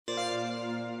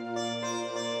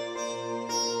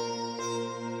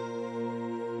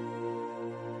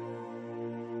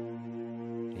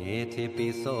Iti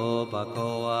piso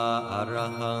bhagava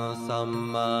arahang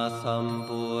samma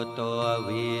sambuddho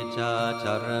vijja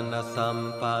charana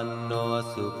sampanno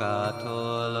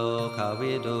sukhato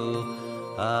lokavidu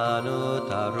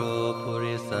anuttaro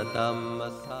purisa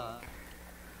dhammasa.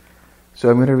 So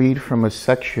I'm going to read from a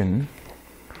section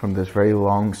from this very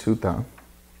long sutta,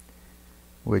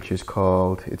 which is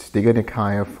called, it's Digha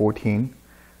Nikaya 14,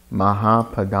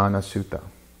 Mahapadana Sutta,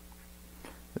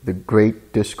 the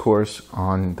Great Discourse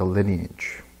on the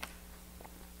Lineage.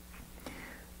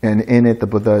 And in it, the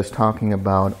Buddha is talking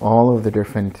about all of the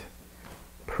different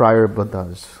prior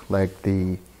Buddhas, like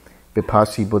the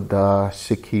Vipassi Buddha,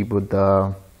 Sikhi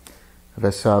Buddha,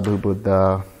 Vesabhu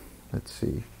Buddha,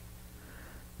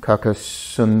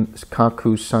 Kakusanda,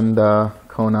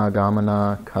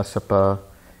 Konagamana, Kassapa,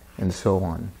 and so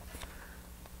on.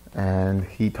 And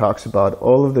he talks about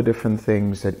all of the different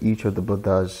things that each of the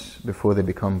Buddhas, before they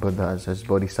become Buddhas, as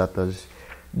Bodhisattvas,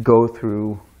 go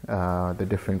through, the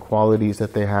different qualities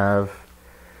that they have,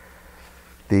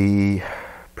 the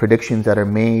predictions that are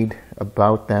made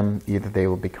about them. Either they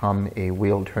will become a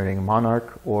wheel-turning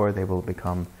monarch, or they will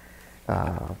become,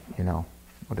 what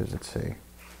does it say?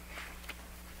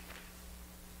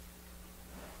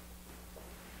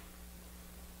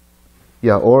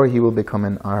 Yeah, or he will become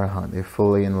an arahant, a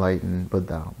fully enlightened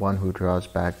Buddha, one who draws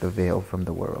back the veil from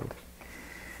the world.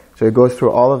 So it goes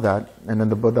through all of that, and then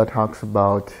the Buddha talks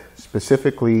about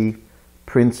specifically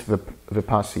Prince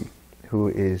Vipassi,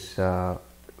 who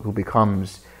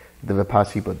becomes the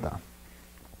Vipassi Buddha.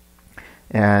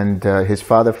 And his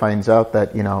father finds out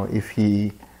that, if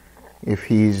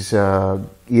he's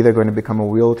either going to become a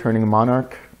wheel-turning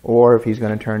monarch, or if he's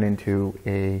going to turn into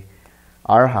a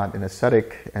arhat, an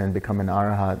ascetic, and become an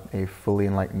arhat, a fully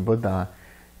enlightened Buddha,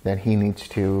 that he needs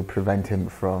to prevent him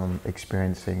from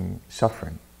experiencing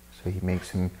suffering. So he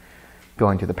makes him go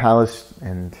into the palace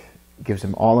and gives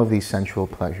him all of these sensual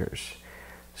pleasures.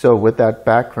 So with that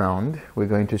background, we're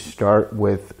going to start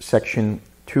with section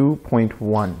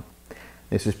 2.1.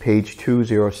 This is page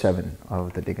 207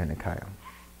 of the Digha Nikaya.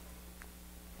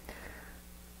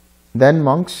 Then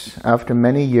monks, after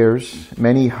many years,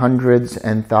 many hundreds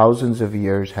and thousands of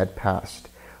years had passed.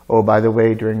 Oh, by the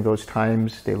way, during those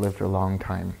times, they lived a long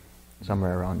time,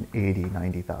 somewhere around 80,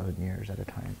 90,000 years at a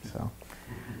time. So,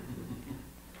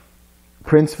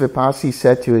 Prince Vipassi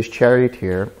said to his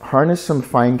charioteer, "Harness some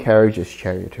fine carriages,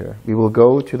 charioteer. We will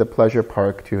go to the pleasure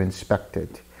park to inspect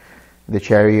it." The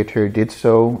charioteer did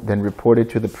so, then reported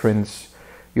to the prince,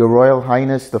 "Your Royal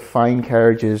Highness, the fine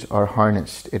carriages are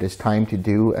harnessed. It is time to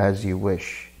do as you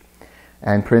wish."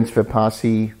 And Prince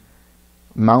Vipassi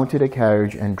mounted a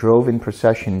carriage and drove in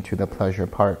procession to the pleasure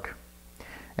park.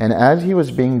 And as he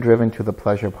was being driven to the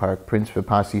pleasure park, Prince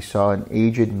Vipassi saw an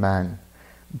aged man,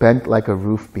 bent like a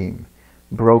roof beam,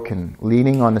 broken,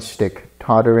 leaning on a stick,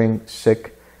 tottering,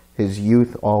 sick, his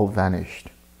youth all vanished.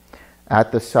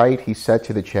 At the sight, he said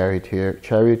to the charioteer,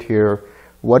 "Charioteer,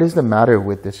 what is the matter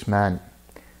with this man?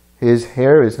 His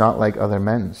hair is not like other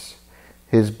men's.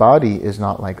 His body is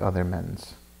not like other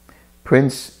men's.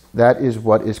 Prince, that is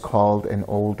what is called an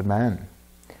old man."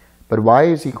 "But why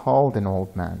is he called an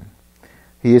old man?"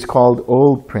 "He is called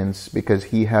old, Prince,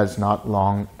 because he has not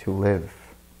long to live."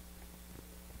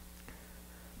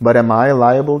 "But am I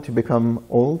liable to become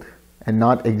old and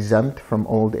not exempt from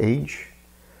old age?"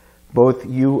 "Both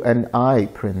you and I,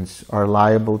 Prince, are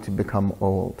liable to become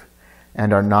old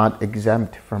and are not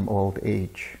exempt from old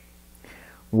age."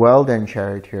 "Well then,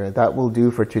 charioteer, that will do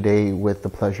for today with the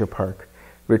pleasure park.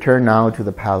 Return now to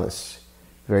the palace."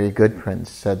 "Very good, Prince,"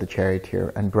 said the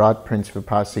charioteer, and brought Prince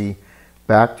Vipassi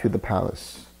back to the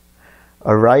palace.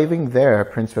 Arriving there,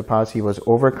 Prince Vipassi was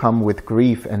overcome with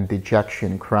grief and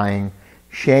dejection, crying,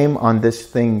 "Shame on this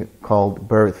thing called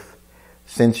birth,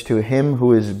 since to him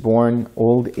who is born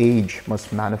old age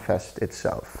must manifest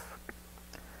itself."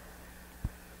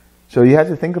 So you have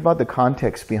to think about the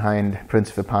context behind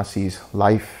Prince Vipassi's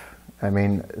life. I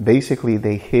mean, basically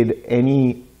they hid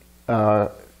any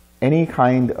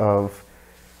kind of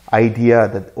idea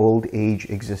that old age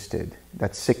existed,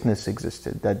 that sickness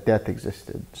existed, that death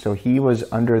existed. So he was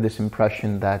under this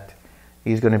impression that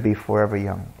he's going to be forever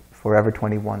young, forever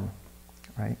 21,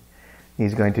 right?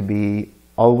 He's going to be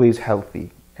always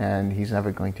healthy and he's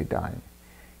never going to die.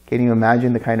 Can you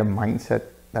imagine the kind of mindset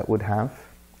that would have?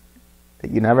 That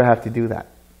you never have to do that.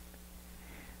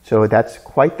 So that's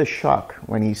quite the shock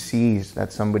when he sees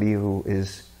that somebody who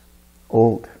is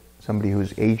old, somebody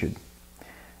who's aged.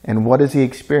 And what does he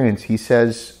experience? It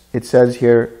says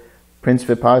here, Prince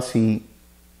Vipassi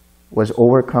was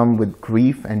overcome with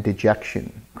grief and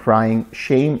dejection, crying,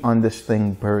 "Shame on this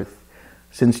thing, birth,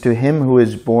 since to him who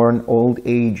is born old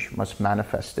age must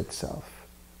manifest itself.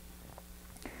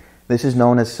 This is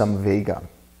known as samvega.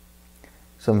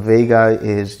 Samvega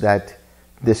is that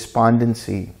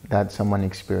despondency that someone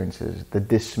experiences, the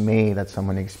dismay that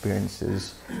someone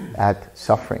experiences at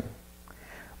suffering.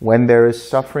 When there is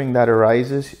suffering that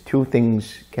arises, two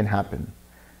things can happen.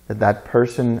 That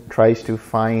person tries to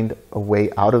find a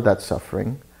way out of that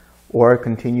suffering, or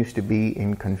continues to be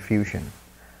in confusion.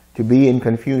 To be in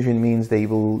confusion means they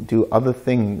will do other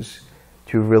things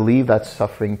to relieve that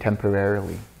suffering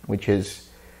temporarily, which is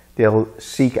they'll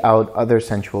seek out other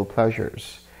sensual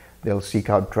pleasures. They'll seek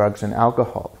out drugs and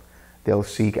alcohol. They'll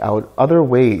seek out other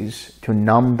ways to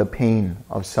numb the pain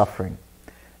of suffering.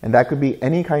 And that could be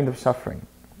any kind of suffering,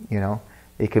 you know.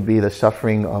 It could be the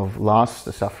suffering of loss,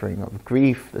 the suffering of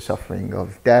grief, the suffering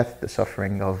of death, the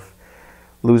suffering of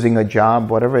losing a job,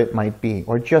 whatever it might be,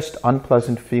 or just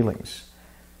unpleasant feelings.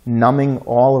 Numbing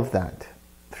all of that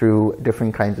through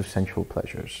different kinds of sensual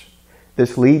pleasures.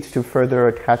 This leads to further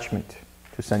attachment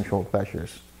to sensual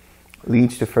pleasures,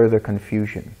 leads to further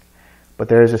confusion. But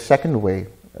there is a second way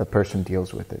a person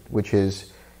deals with it, which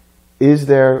is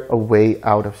there a way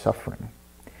out of suffering?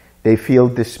 They feel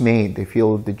dismayed, they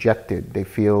feel dejected, they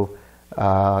feel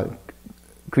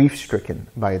grief-stricken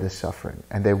by this suffering,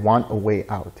 and they want a way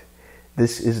out.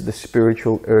 This is the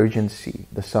spiritual urgency,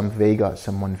 the samvega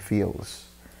someone feels.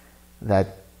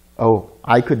 That, oh,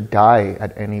 I could die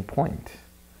at any point.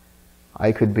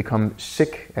 I could become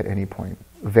sick at any point,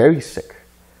 very sick.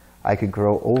 I could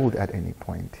grow old at any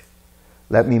point.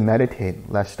 Let me meditate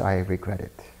lest I regret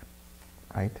it,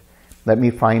 right? Let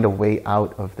me find a way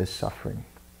out of this suffering.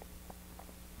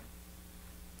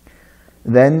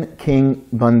 Then King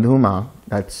Bandhuma,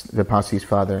 that's Vipassi's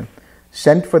father,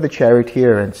 sent for the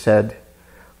charioteer and said,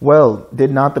 well,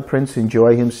 did not the prince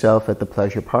enjoy himself at the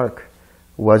pleasure park?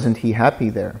 Wasn't he happy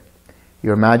there?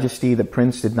 Your Majesty, the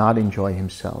prince did not enjoy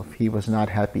himself. He was not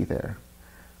happy there.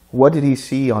 What did he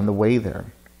see on the way there?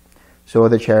 So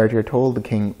the charioteer told the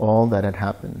king all that had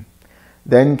happened.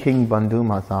 Then King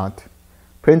Bandhuma thought,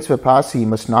 Prince Vipassi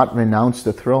must not renounce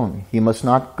the throne. He must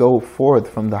not go forth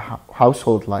from the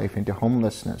household life into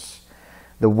homelessness.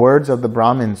 The words of the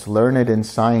Brahmins learned in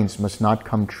science must not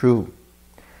come true.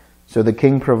 So the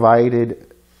king provided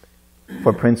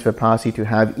for Prince Vipassi to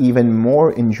have even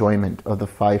more enjoyment of the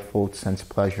fivefold sense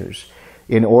pleasures,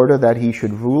 in order that he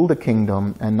should rule the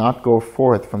kingdom and not go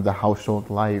forth from the household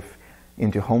life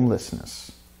into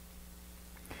homelessness.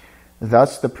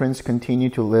 Thus the prince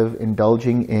continued to live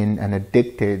indulging in and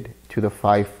addicted to the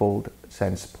fivefold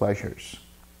sense pleasures.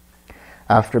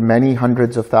 After many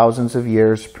hundreds of thousands of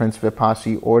years, Prince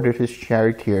Vipassi ordered his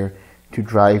charioteer to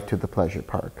drive to the pleasure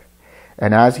park.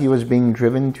 And as he was being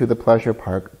driven to the pleasure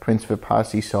park, Prince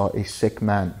Vipassi saw a sick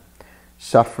man,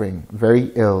 suffering,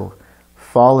 very ill,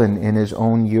 fallen in his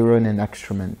own urine and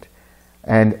excrement.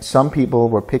 And some people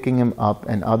were picking him up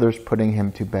and others putting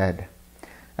him to bed.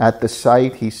 At the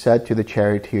sight, he said to the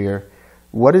charioteer,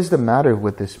 what is the matter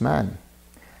with this man?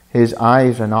 His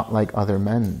eyes are not like other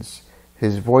men's.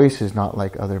 His voice is not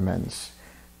like other men's.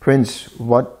 Prince,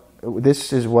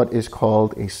 this is what is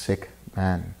called a sick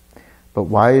man. But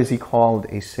why is he called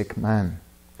a sick man?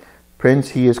 Prince,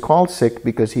 he is called sick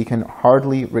because he can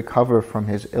hardly recover from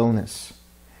his illness.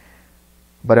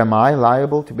 But am I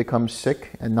liable to become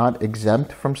sick and not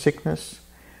exempt from sickness?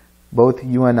 Both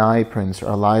you and I, Prince,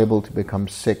 are liable to become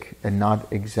sick and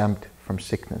not exempt from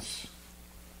sickness.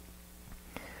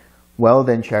 Well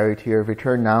then, charioteer,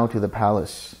 return now to the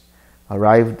palace.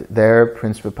 Arrived there,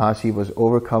 Prince Vipassi was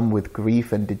overcome with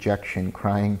grief and dejection,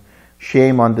 crying,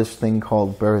 shame on this thing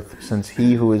called birth, since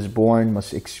he who is born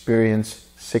must experience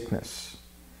sickness.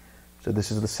 So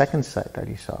this is the second sight that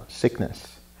he saw,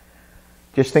 sickness.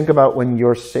 Just think about when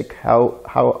you're sick, how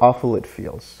awful it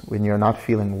feels when you're not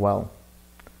feeling well.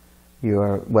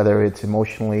 Whether it's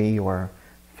emotionally or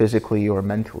physically or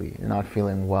mentally, you're not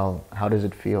feeling well. How does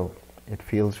it feel? It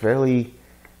feels very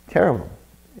terrible.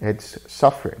 It's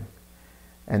suffering.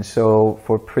 And so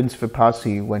for Prince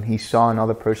Vipassi, when he saw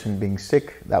another person being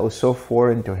sick, that was so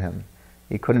foreign to him.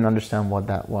 He couldn't understand what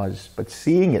that was. But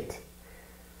seeing it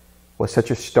was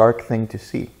such a stark thing to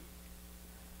see.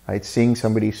 Right? Seeing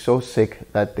somebody so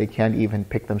sick that they can't even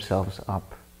pick themselves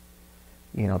up.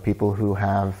 You know, people who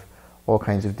have all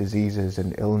kinds of diseases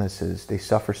and illnesses, they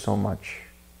suffer so much.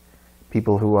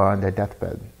 People who are on their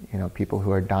deathbed, you know, people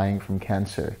who are dying from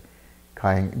cancer,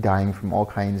 dying from all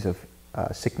kinds of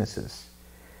sicknesses.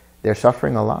 They're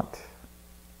suffering a lot.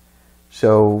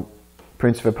 So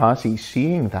Prince Vipassi,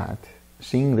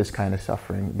 seeing this kind of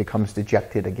suffering, becomes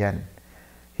dejected again.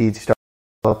 He starts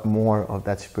to develop more of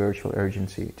that spiritual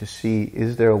urgency to see,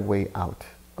 is there a way out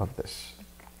of this?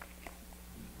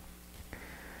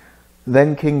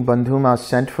 Then King Bandhuma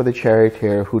sent for the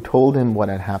charioteer, who told him what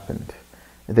had happened.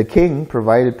 The king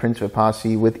provided Prince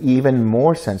Vipassi with even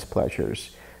more sense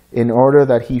pleasures, in order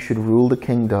that he should rule the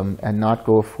kingdom and not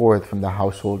go forth from the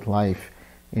household life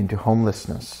into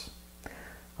homelessness.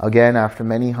 Again, after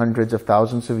many hundreds of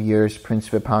thousands of years, Prince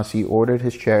Vipassi ordered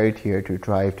his charioteer to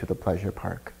drive to the pleasure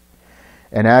park.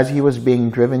 And as he was being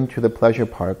driven to the pleasure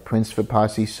park, Prince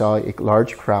Vipassi saw a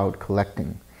large crowd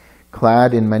collecting,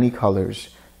 clad in many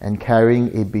colors and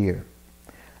carrying a bier.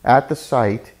 At the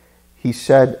sight, he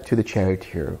said to the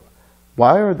charioteer,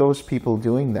 "Why are those people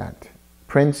doing that?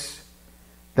 Prince,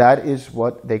 that is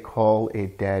what they call a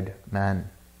dead man.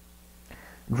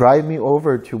 Drive me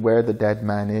over to where the dead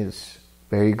man is."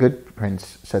 "Very good,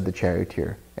 Prince," said the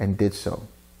charioteer, and did so.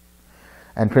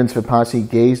 And Prince Vipassi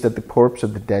gazed at the corpse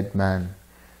of the dead man.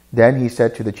 Then he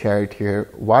said to the charioteer,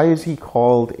 "Why is he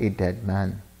called a dead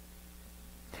man?"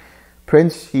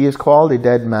 "Prince, he is called a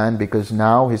dead man because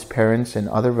now his parents and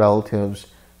other relatives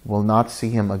will not see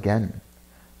him again,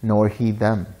 nor he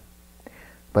them.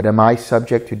 But am I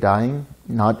subject to dying,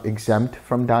 not exempt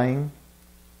from dying?"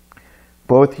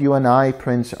 "Both you and I,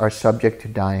 Prince, are subject to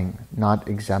dying, not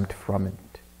exempt from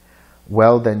it."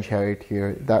 "Well then,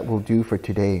 charioteer, that will do for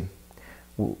today.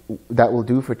 That will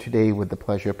do for today with the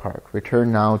pleasure park.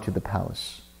 Return now to the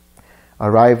palace."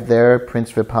 Arrived there,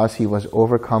 Prince Vipassi was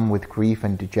overcome with grief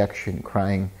and dejection,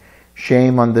 crying,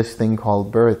 "Shame on this thing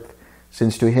called birth,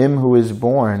 since to him who is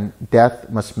born,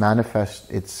 death must manifest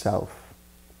itself."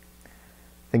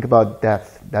 Think about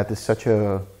death. That is such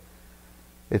a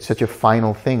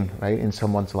final thing, right, in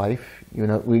someone's life.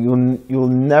 You'll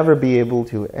never be able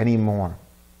to anymore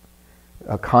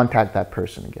contact that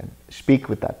person again, speak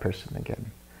with that person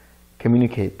again,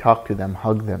 communicate, talk to them,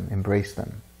 hug them, embrace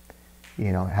them,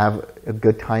 have a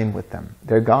good time with them.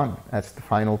 They're gone. That's the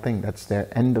final thing. That's the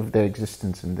end of their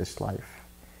existence in this life.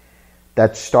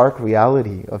 That stark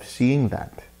reality of seeing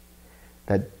that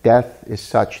death is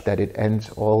such that it ends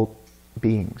all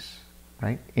beings,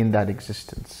 right, in that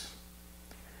existence.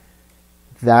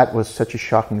 That was such a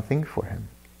shocking thing for him.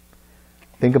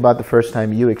 Think about the first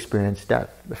time you experienced death,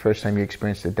 the first time you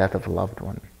experienced the death of a loved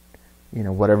one,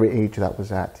 whatever age that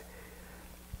was at.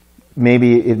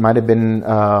 Maybe it might have been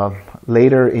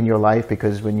later in your life,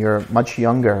 because when you're much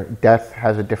younger, death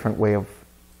has a different way of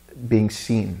being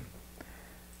seen,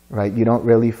 right? You don't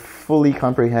really fully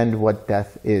comprehend what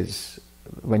death is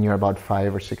when you're about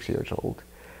 5 or 6 years old.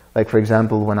 Like, for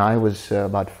example, when I was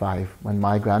about 5, when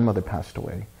my grandmother passed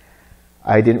away,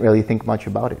 I didn't really think much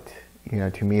about it.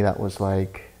 To me that was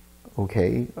like,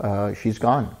 okay, she's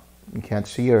gone. You can't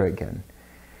see her again.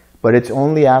 But it's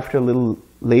only after a little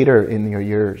later in your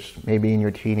years, maybe in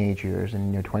your teenage years and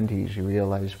in your 20s, you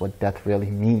realize what death really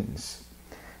means.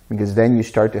 Because then you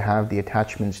start to have the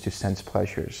attachments to sense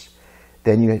pleasures.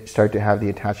 Then you start to have the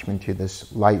attachment to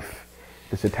this life,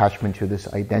 this attachment to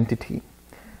this identity.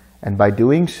 And by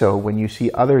doing so, when you see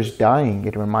others dying,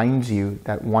 it reminds you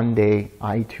that one day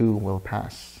I too will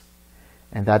pass.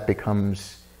 And that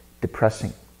becomes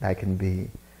depressing. That can be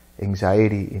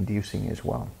anxiety-inducing as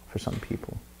well for some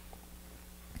people.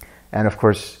 And of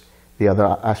course, the other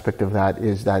aspect of that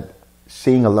is that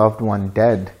seeing a loved one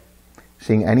dead,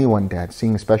 seeing anyone dead,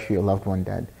 seeing especially a loved one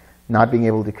dead, not being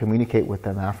able to communicate with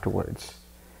them afterwards,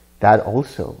 that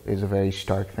also is a very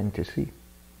stark thing to see.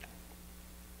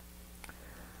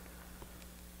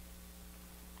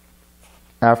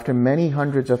 After many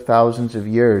hundreds of thousands of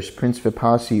years, Prince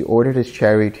Vipassi ordered his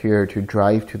charioteer to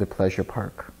drive to the pleasure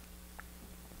park.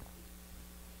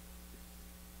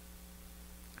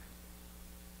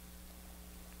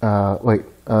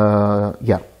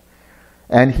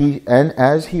 And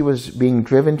as he was being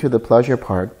driven to the pleasure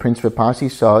park, Prince Vipassi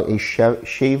saw a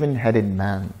shaven-headed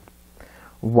man,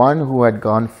 one who had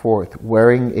gone forth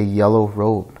wearing a yellow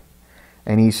robe.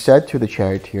 And he said to the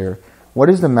charioteer, "What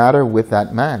is the matter with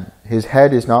that man? His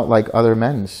head is not like other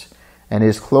men's, and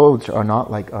his clothes are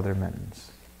not like other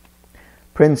men's."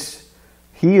 "Prince,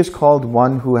 he is called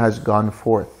one who has gone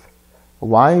forth."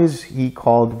 "Why is he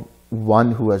called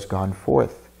one who has gone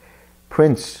forth?"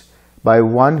 "Prince, by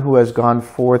one who has gone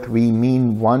forth we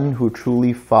mean one who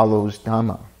truly follows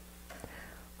Dhamma,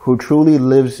 who truly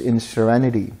lives in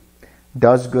serenity,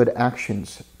 does good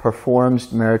actions,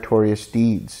 performs meritorious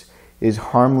deeds,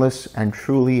 is harmless, and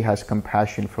truly has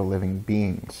compassion for living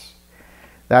beings."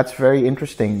 That's very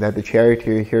interesting that the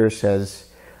charioteer here says,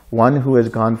 one who has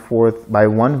gone forth, by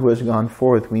one who has gone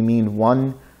forth, we mean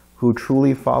one who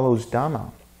truly follows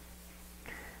Dhamma.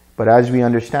 But as we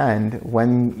understand,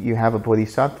 when you have a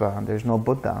bodhisattva, there's no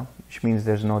Buddha, which means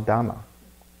there's no Dhamma.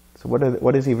 So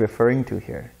what is he referring to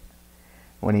here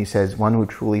when he says one who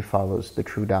truly follows the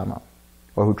true Dhamma?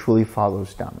 or who truly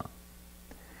follows Dhamma.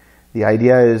 The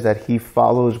idea is that he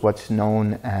follows what's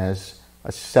known as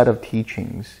a set of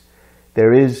teachings.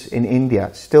 There is in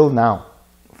India, still now,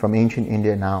 from ancient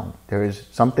India now, there is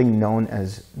something known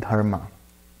as Dharma.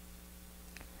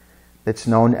 That's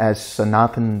known as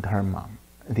Sanatana Dharma,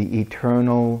 the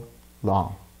eternal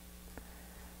law.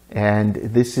 And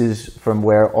this is from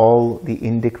where all the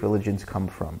Indic religions come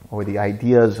from, or the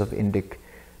ideas of Indic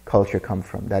culture come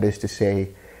from. That is to say,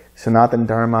 Sanatana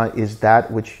Dharma is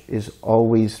that which is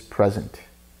always present,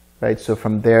 right? So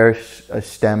from there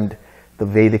stemmed the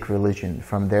Vedic religion,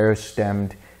 from there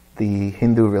stemmed the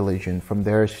Hindu religion, from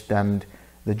there stemmed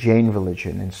the Jain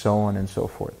religion, and so on and so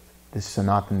forth, this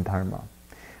Sanatana Dharma.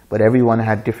 But everyone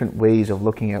had different ways of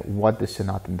looking at what the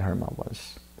Sanatana Dharma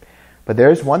was. But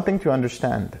there is one thing to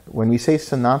understand. When we say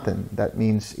Sanatan, that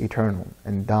means eternal,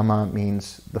 and Dhamma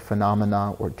means the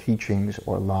phenomena or teachings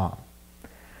or law.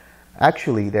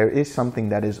 Actually, there is something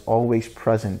that is always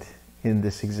present in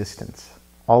this existence,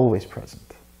 always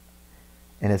present.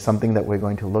 And it's something that we're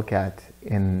going to look at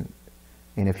in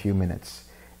a few minutes,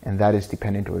 and that is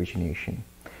dependent origination.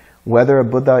 Whether a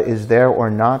Buddha is there or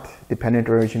not, dependent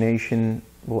origination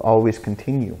will always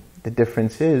continue. The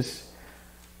difference is,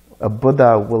 a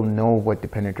Buddha will know what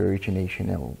dependent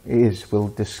origination is, will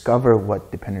discover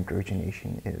what dependent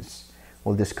origination is,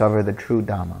 will discover the true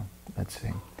Dhamma, let's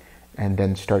say, and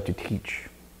then start to teach.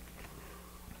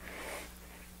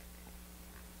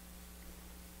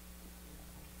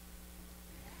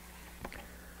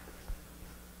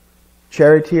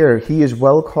 Charioteer, he is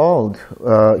well called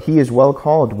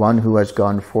one who has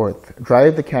gone forth.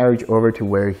 Drive the carriage over to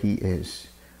where he is.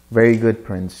 Very good,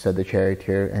 Prince, said the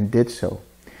charioteer, and did so.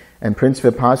 And Prince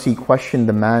Vipassi questioned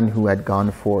the man who had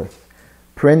gone forth.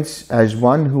 Prince, as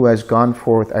one who has gone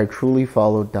forth, I truly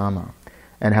follow Dhamma,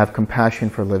 and have compassion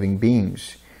for living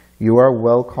beings. You are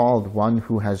well called one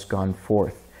who has gone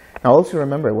forth. Now also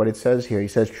remember what it says here. He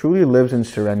says, truly lives in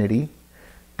serenity,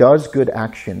 does good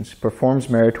actions, performs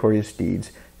meritorious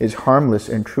deeds, is harmless,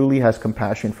 and truly has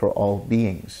compassion for all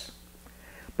beings.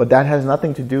 But that has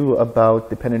nothing to do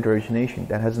about dependent origination.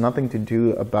 That has nothing to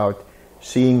do about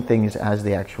seeing things as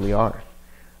they actually are,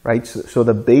 right? So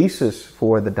the basis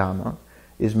for the Dhamma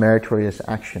is meritorious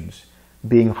actions,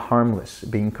 being harmless,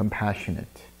 being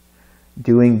compassionate,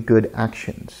 doing good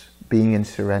actions, being in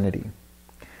serenity.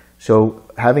 So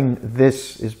having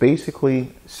this is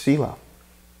basically sila,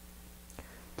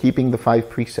 keeping the 5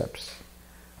 precepts.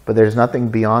 But there's nothing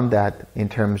beyond that in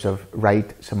terms of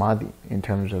right samadhi, in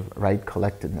terms of right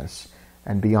collectedness,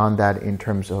 and beyond that in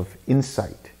terms of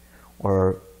insight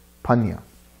or panya.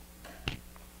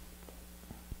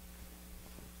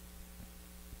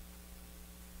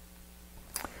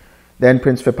 Then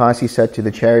Prince Vipassi said to the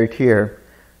charioteer,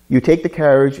 you take the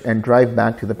carriage and drive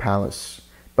back to the palace,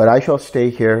 but I shall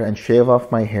stay here and shave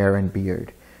off my hair and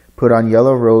beard, put on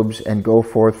yellow robes, and go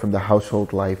forth from the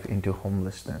household life into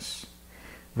homelessness.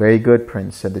 Very good,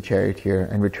 Prince, said the charioteer,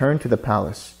 and returned to the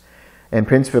palace. And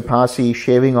Prince Vipassi,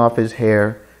 shaving off his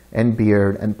hair and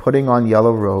beard and putting on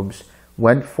yellow robes,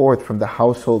 went forth from the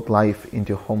household life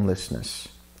into homelessness.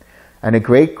 And a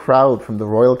great crowd from the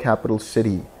royal capital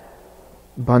city,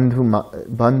 Bandhumati,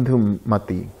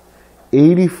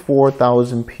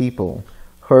 84,000 people,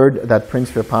 heard that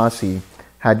Prince Vipassi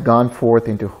had gone forth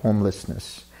into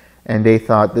homelessness. And they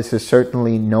thought, this is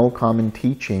certainly no common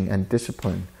teaching and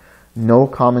discipline, no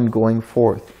common going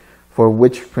forth, for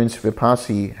which Prince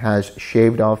Vipassi has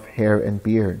shaved off hair and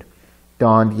beard,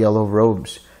 donned yellow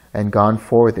robes, and gone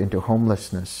forth into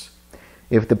homelessness.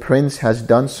 If the prince has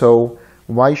done so,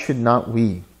 why should not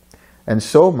we? And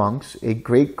so, monks, a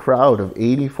great crowd of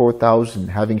 84,000,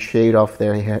 having shaved off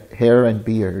their hair and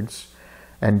beards,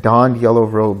 and donned yellow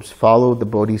robes, followed the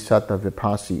Bodhisattva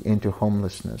Vipassi into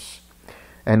homelessness.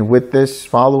 And with this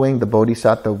following, the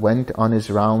Bodhisattva went on his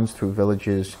rounds through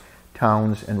villages,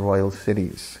 towns, and royal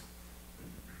cities.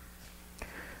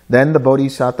 Then the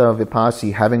Bodhisattva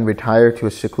Vipassi, having retired to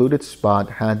a secluded spot,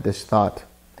 had this thought,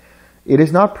 it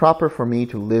is not proper for me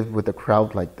to live with a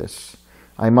crowd like this.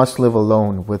 I must live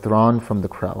alone, withdrawn from the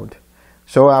crowd.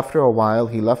 So after a while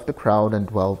he left the crowd and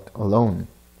dwelt alone.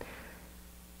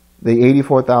 The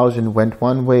 84,000 went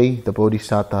one way, the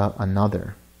Bodhisattva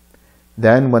another.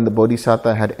 Then when the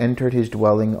Bodhisattva had entered his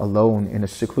dwelling alone in a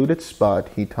secluded spot,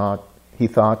 he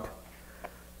thought,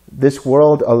 this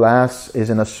world, alas, is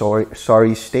in a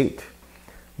sorry state.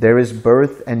 There is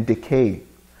birth and decay.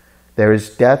 There is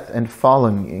death and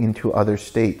falling into other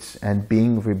states and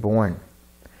being reborn.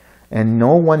 And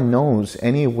no one knows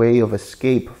any way of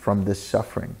escape from this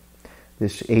suffering,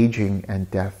 this aging and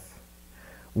death.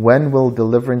 When will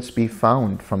deliverance be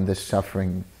found from this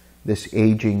suffering, this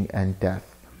aging and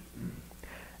death.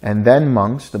 And then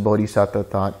monks, the Bodhisattva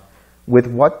thought, with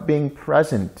what being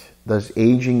present does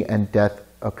aging and death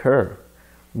occur?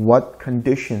 What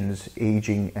conditions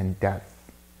aging and death?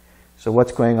 So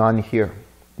what's going on here?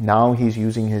 Now he's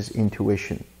using his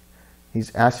intuition.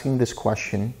 He's asking this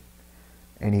question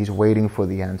and he's waiting for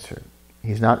the answer.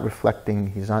 He's not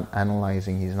reflecting, he's not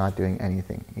analyzing, he's not doing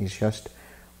anything. He's just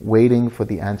waiting for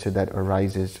the answer that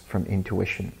arises from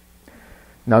intuition.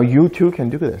 Now you too can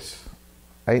do this,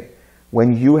 right?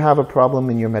 When you have a problem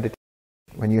in your meditation,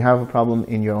 when you have a problem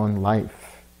in your own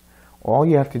life, all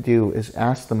you have to do is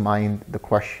ask the mind the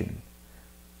question,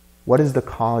 what is the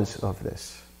cause of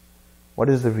this? What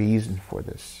is the reason for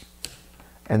this?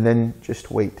 And then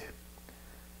just wait.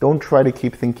 Don't try to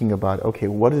keep thinking about, okay,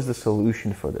 what is the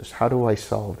solution for this? How do I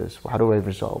solve this? How do I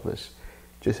resolve this?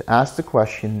 Just ask the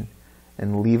question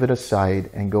and leave it aside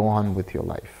and go on with your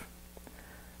life.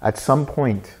 At some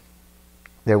point,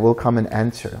 there will come an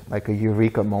answer, like a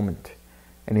eureka moment,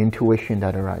 an intuition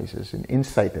that arises, an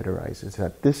insight that arises,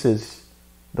 that this is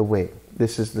the way,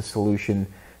 this is the solution,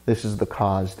 this is the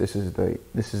cause, this is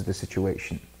the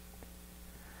situation.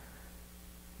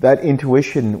 That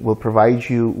intuition will provide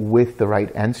you with the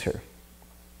right answer.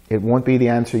 It won't be the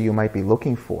answer you might be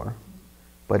looking for,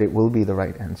 but it will be the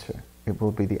right answer. It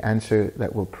will be the answer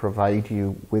that will provide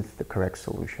you with the correct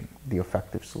solution, the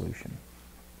effective solution.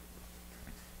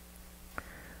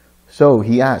 So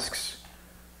he asks,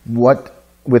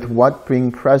 with what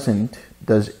being present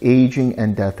does aging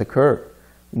and death occur?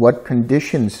 What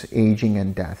conditions aging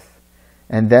and death?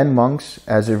 And then monks,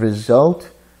 as a result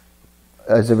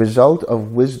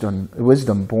of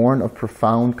wisdom born of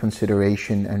profound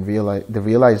consideration and the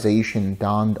realization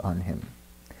dawned on him.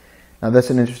 Now that's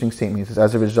an interesting statement. He says,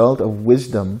 as a result of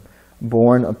wisdom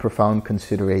born of profound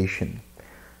consideration.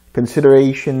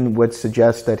 Consideration would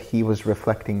suggest that he was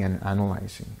reflecting and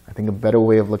analyzing. I think a better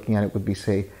way of looking at it would be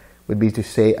to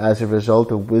say, as a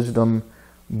result of wisdom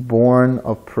born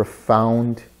of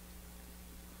profound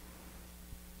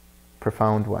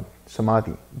what?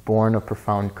 Samadhi, born of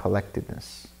profound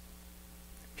collectedness.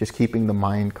 Just keeping the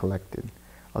mind collected,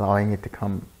 allowing it to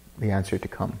come, the answer to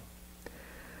come.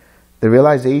 The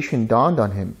realization dawned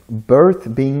on him,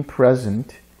 birth being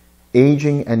present,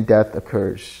 aging and death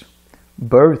occurs.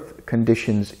 Birth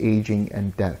conditions aging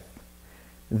and death.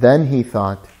 Then he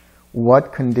thought,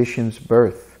 what conditions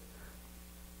birth?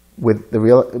 With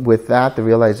that, the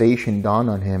realization dawned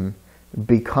on him,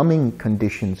 becoming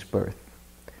conditions birth.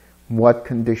 What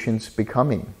conditions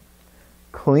becoming?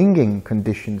 Clinging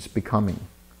conditions becoming.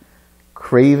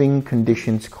 Craving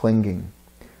conditions clinging.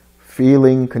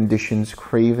 Feeling conditions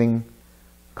craving.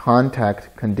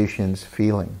 Contact conditions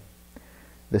feeling.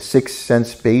 The 6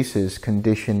 sense bases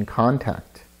condition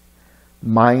contact.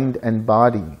 Mind and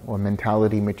body, or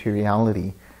mentality,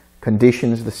 materiality,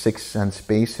 conditions the 6 sense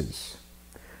bases.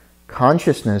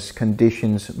 Consciousness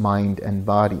conditions mind and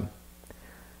body.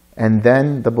 And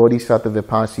then the Bodhisattva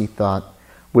Vipassi thought,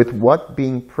 with what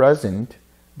being present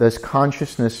does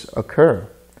consciousness occur?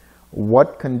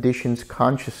 What conditions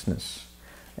consciousness?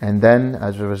 And then,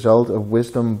 as a result of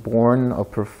wisdom born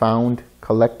of profound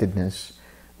collectedness,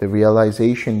 the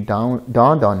realization dawned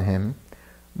on him,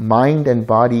 mind and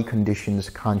body conditions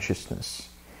consciousness.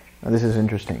 Now this is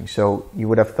interesting. So you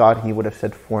would have thought he would have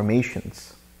said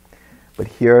formations. But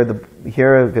here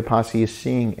Vipassi is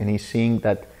seeing, and he's seeing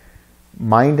that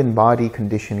mind and body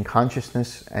condition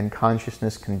consciousness, and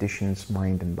consciousness conditions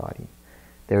mind and body.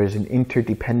 There is an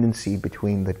interdependency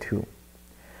between the two.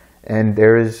 And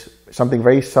there is something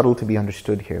very subtle to be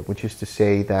understood here, which is to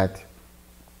say that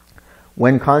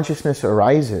when consciousness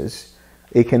arises,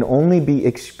 it can only be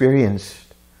experienced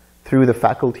through the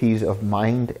faculties of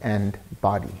mind and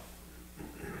body.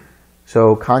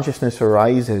 So consciousness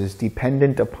arises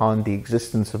dependent upon the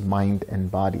existence of mind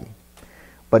and body.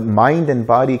 But mind and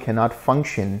body cannot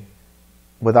function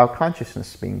without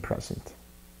consciousness being present.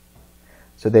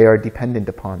 So they are dependent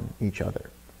upon each other.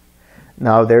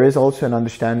 Now there is also an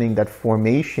understanding that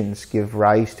formations give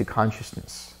rise to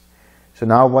consciousness. So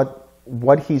now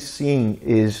what he's seeing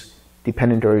is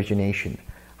dependent origination.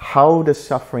 How does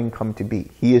suffering come to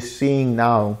be? He is seeing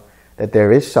now that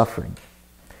there is suffering.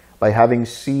 By having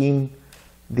seen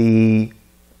the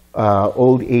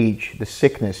old age, the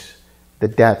sickness, the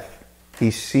death, he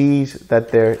sees that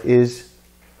there is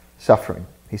suffering.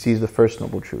 He sees the first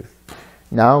noble truth.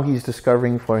 Now he's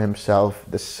discovering for himself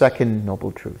the second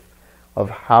noble truth of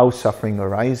how suffering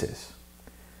arises.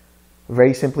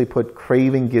 Very simply put,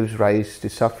 craving gives rise to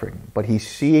suffering, but he's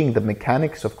seeing the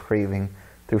mechanics of craving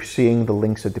through seeing the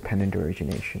links of dependent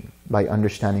origination, by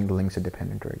understanding the links of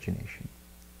dependent origination,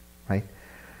 right?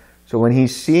 So when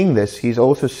he's seeing this, he's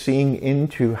also seeing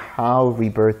into how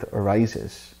rebirth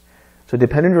arises. So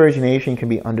dependent origination can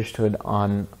be understood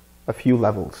on a few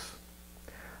levels.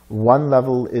 One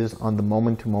level is on the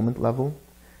moment-to-moment level.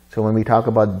 So when we talk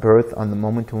about birth on the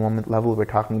moment-to-moment level, we're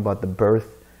talking about the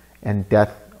birth and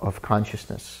death of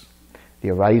consciousness,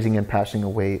 the arising and passing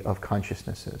away of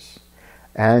consciousnesses.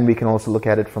 And we can also look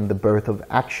at it from the birth of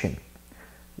action.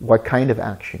 What kind of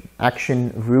action?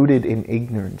 Action rooted in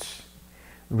ignorance,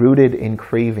 rooted in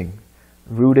craving,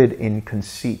 rooted in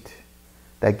conceit,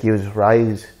 that gives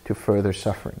rise to further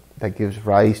suffering, that gives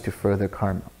rise to further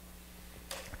karma.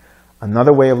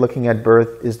 Another way of looking at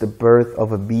birth is the birth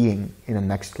of a being in a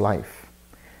next life.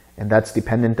 And that's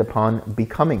dependent upon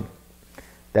becoming.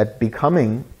 That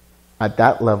becoming at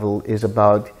that level is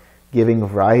about giving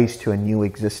rise to a new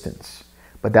existence.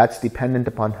 But that's dependent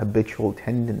upon habitual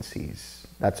tendencies.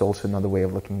 That's also another way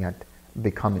of looking at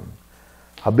becoming.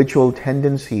 Habitual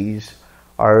tendencies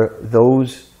are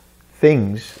those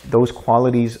things, those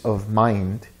qualities of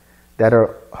mind that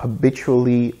are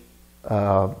habitually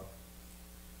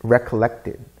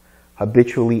recollected,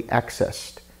 habitually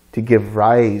accessed to give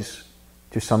rise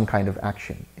to some kind of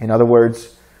action. In other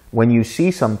words, when you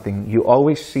see something, you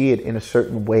always see it in a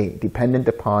certain way, dependent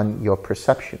upon your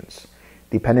perceptions,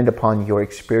 dependent upon your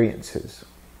experiences.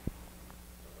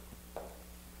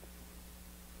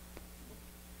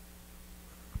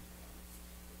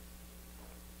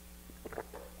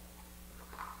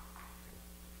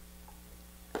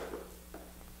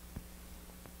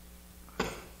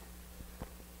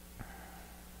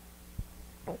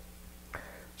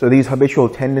 So these habitual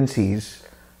tendencies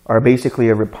are basically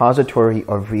a repository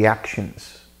of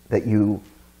reactions that you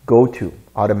go to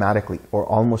automatically or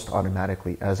almost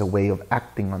automatically as a way of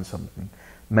acting on something,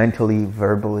 mentally,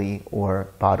 verbally, or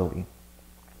bodily.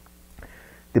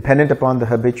 Dependent upon the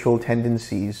habitual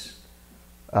tendencies,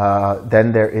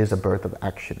 then there is a birth of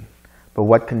action. But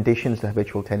what conditions the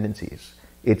habitual tendencies?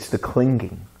 It's the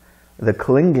clinging. The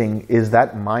clinging is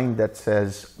that mind that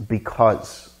says,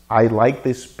 because. I like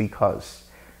this because.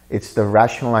 It's the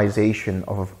rationalization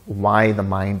of why the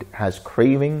mind has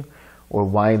craving or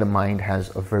why the mind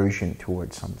has aversion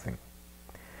towards something.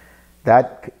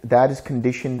 That is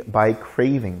conditioned by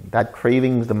craving. That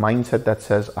craving is the mindset that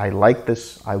says, I like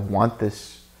this, I want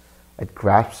this, it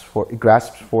grasps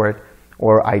for it,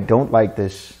 or I don't like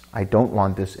this, I don't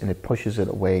want this, and it pushes it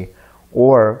away.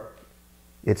 Or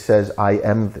it says, I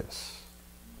am this.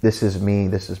 This is me,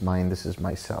 this is mine, this is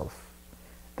myself.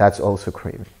 That's also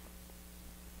craving.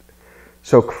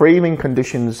 So craving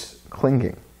conditions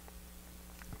clinging.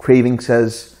 Craving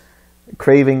says,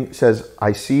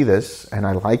 I see this and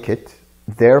I like it,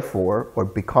 therefore, or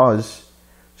because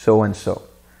so and so.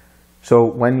 So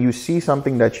when you see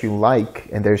something that you like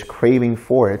and there's craving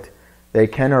for it, there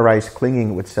can arise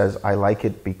clinging which says, I like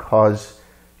it because,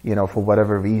 for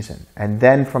whatever reason. And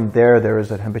then from there is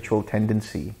a habitual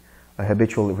tendency, a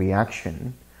habitual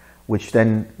reaction, which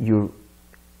then you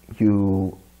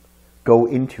go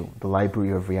into the library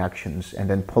of reactions and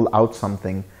then pull out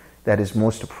something that is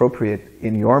most appropriate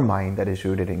in your mind that is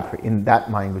rooted in that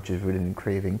mind which is rooted in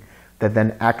craving, that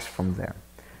then acts from there.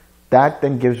 That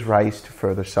then gives rise to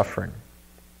further suffering.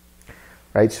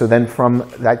 Right? So then from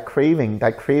that craving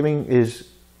is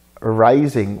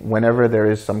arising whenever there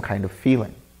is some kind of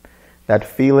feeling. That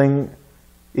feeling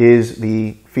is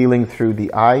the feeling through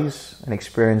the eyes, an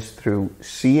experience through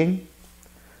seeing,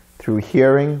 through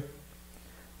hearing,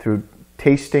 through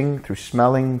tasting, through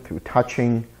smelling, through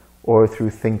touching, or through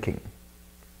thinking.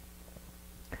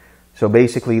 So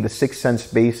basically the six sense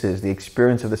bases, the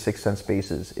experience of the six sense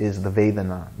bases is the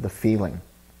Vedana, the feeling.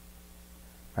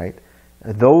 Right?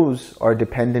 Those are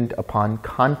dependent upon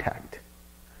contact.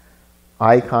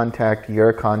 Eye contact,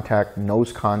 ear contact,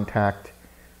 nose contact,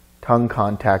 tongue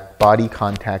contact, body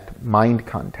contact, mind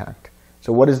contact.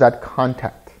 So what is that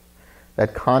contact?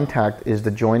 That contact is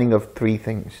the joining of three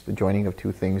things, the joining of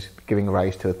two things, giving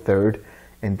rise to a third,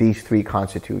 and these three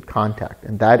constitute contact.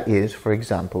 And that is, for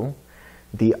example,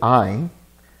 the eye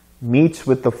meets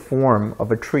with the form of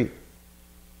a tree.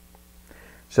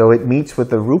 So it meets with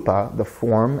the rupa, the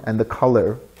form, and the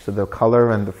color. So the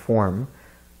color and the form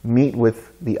meet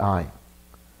with the eye.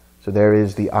 So there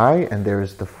is the eye and there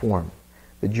is the form.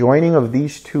 The joining of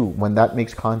these two, when that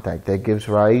makes contact, that gives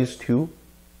rise to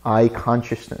eye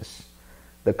consciousness,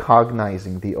 the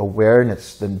cognizing, the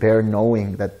awareness, the bare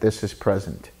knowing that this is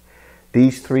present.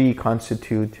 These three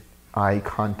constitute eye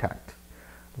contact.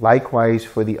 Likewise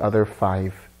for the other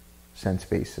five sense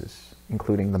bases,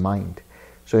 including the mind.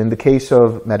 So in the case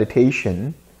of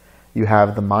meditation, you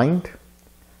have the mind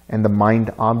and the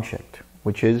mind object,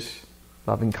 which is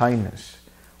loving kindness,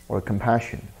 or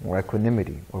compassion, or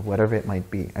equanimity, or whatever it might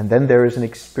be. And then there is an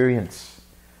experience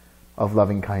of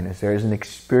loving kindness. There is an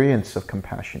experience of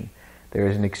compassion. There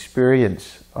is an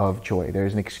experience of joy. There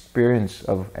is an experience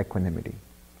of equanimity.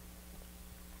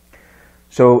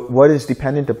 So what is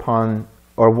dependent upon,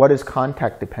 or what is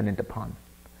contact dependent upon?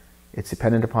 It's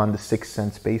dependent upon the six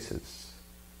sense bases.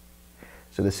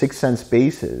 So the six sense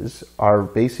bases are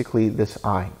basically this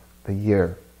eye, the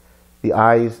ear. The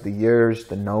eyes, the ears,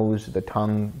 the nose, the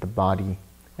tongue, the body,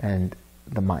 and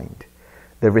the mind.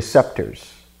 The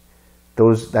receptors,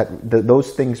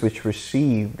 those things which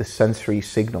receive the sensory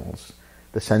signals,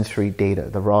 the sensory data,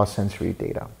 the raw sensory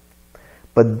data.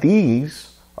 But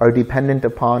these are dependent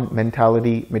upon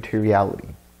mentality, materiality.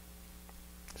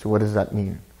 So what does that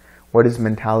mean? What is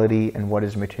mentality and what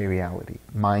is materiality?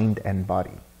 Mind and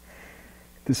body.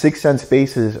 The six sense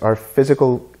bases are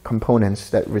physical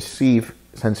components that receive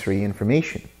sensory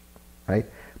information, right?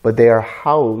 But they are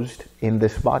housed in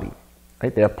this body,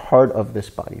 right? They are part of this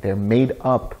body. They're made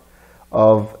up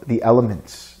of the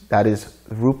elements. That is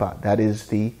rupa. That is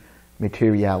the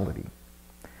materiality.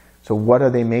 So what are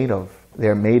they made of?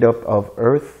 They're made up of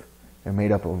earth. They're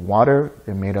made up of water.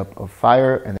 They're made up of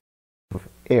fire and of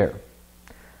air.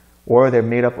 Or they're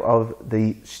made up of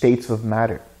the states of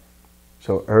matter.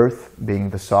 So earth being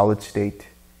the solid state,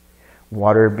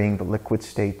 water being the liquid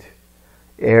state,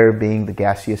 air being the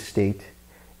gaseous state,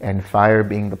 and fire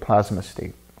being the plasma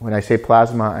state. When I say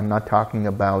plasma, I'm not talking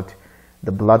about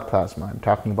the blood plasma. I'm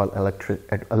talking about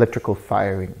electrical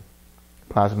firing.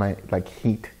 Plasma like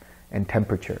heat and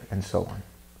temperature and so on.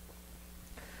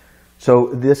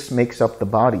 So this makes up the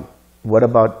body. What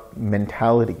about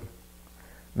mentality?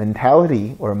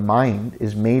 Mentality or mind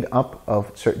is made up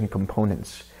of certain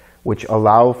components which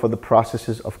allow for the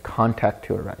processes of contact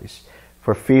to arise,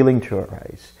 for feeling to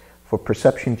arise, for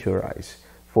perception to arise,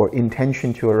 for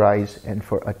intention to arise, and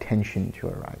for attention to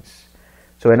arise.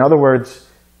 So in other words,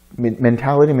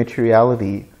 mentality,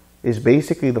 materiality is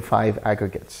basically the five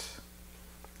aggregates,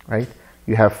 right?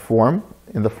 You have form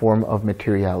in the form of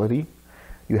materiality.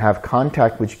 You have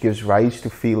contact, which gives rise to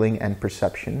feeling and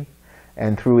perception.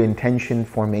 And through intention,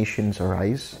 formations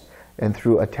arise. And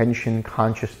through attention,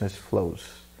 consciousness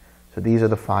flows. So these are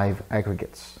the five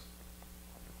aggregates.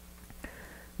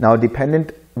 Now,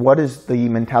 what is the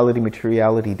mentality,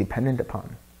 materiality dependent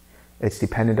upon? It's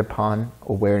dependent upon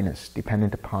awareness,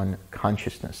 dependent upon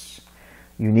consciousness.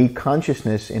 You need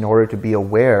consciousness in order to be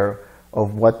aware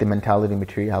of what the mentality,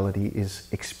 materiality is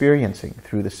experiencing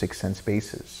through the six sense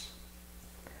bases.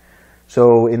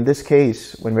 So in this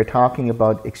case, when we're talking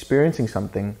about experiencing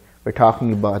something, we're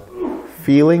talking about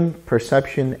feeling,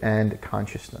 perception, and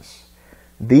consciousness.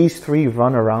 These three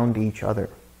run around each other.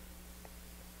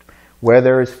 Where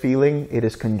there is feeling, it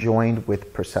is conjoined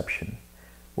with perception.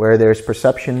 Where there is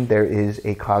perception, there is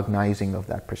a cognizing of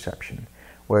that perception.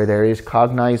 Where there is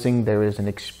cognizing, there is an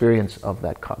experience of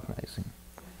that cognizing.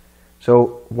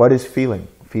 So what is feeling?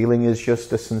 Feeling is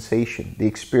just a sensation, the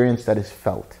experience that is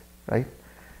felt, right?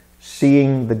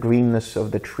 Seeing the greenness of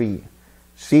the tree.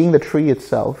 Seeing the tree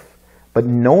itself, but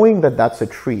knowing that that's a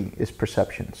tree is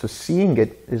perception. So seeing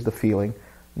it is the feeling.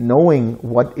 Knowing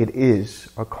what it is,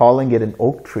 or calling it an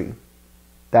oak tree,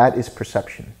 that is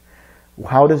perception.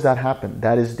 How does that happen?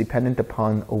 That is dependent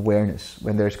upon awareness.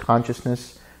 When there's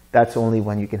consciousness, that's only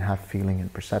when you can have feeling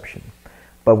and perception.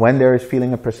 But when there is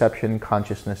feeling and perception,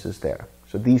 consciousness is there.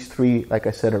 So these three, like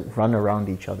I said, run around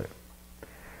each other.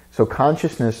 So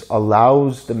consciousness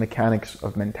allows the mechanics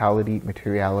of mentality,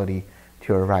 materiality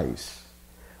to arise,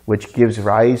 which gives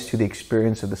rise to the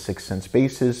experience of the six sense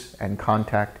bases and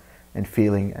contact and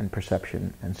feeling and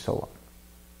perception and so on.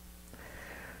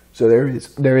 So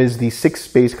there is the six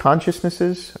base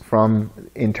consciousnesses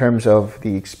in terms of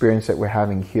the experience that we're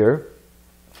having here.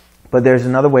 But there's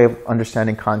another way of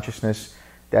understanding consciousness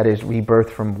that is rebirth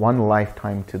from one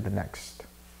lifetime to the next.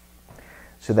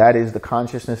 So that is the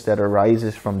consciousness that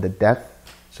arises from the death.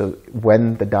 So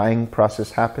when the dying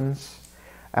process happens,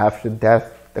 after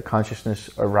death, the consciousness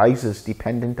arises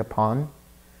dependent upon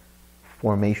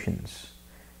formations,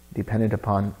 dependent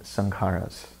upon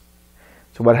sankharas.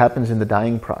 So what happens in the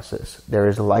dying process? There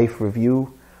is a life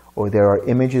review, or there are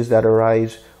images that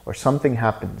arise, or something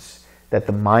happens that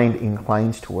the mind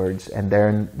inclines towards, and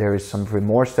then there is some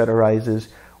remorse that arises,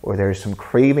 or there is some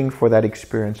craving for that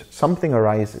experience. Something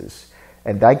arises,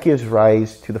 and that gives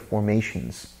rise to the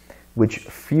formations, which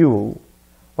fuel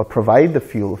or provide the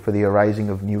fuel for the arising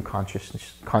of new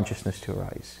consciousness to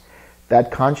arise.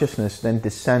 That consciousness then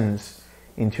descends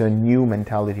into a new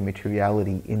mentality,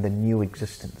 materiality in the new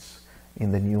existence,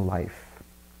 in the new life.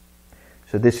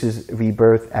 So this is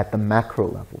rebirth at the macro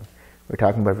level. We're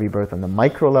talking about rebirth on the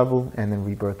micro level and then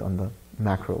rebirth on the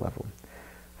macro level.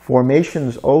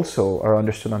 Formations also are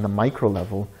understood on the micro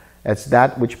level as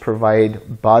that which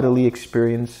provide bodily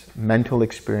experience, mental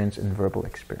experience, and verbal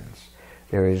experience.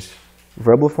 There is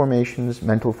verbal formations,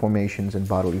 mental formations, and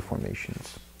bodily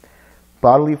formations.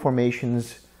 Bodily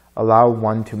formations allow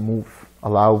one to move,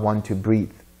 allow one to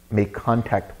breathe, make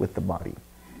contact with the body.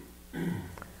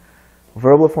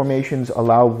 Verbal formations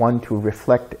allow one to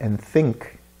reflect and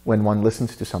think when one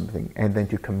listens to something, and then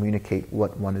to communicate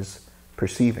what one is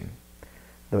perceiving.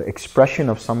 The expression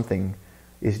of something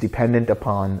is dependent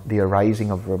upon the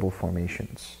arising of verbal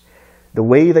formations. The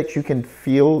way that you can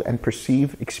feel and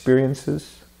perceive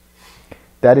experiences,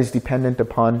 that is dependent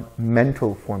upon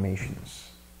mental formations.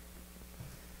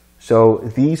 So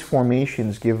these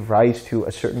formations give rise to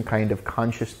a certain kind of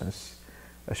consciousness,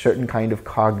 a certain kind of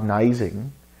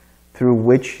cognizing through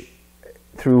which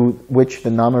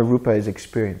the nama rupa is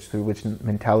experienced, through which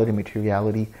mentality,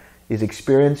 materiality is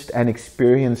experienced and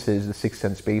experiences the six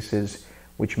sense bases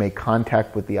which make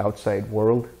contact with the outside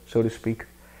world, so to speak,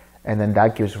 and then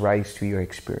that gives rise to your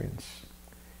experience.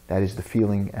 That is the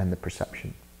feeling and the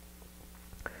perception.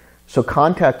 So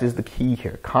contact is the key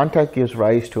here. Contact gives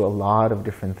rise to a lot of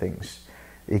different things.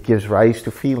 It gives rise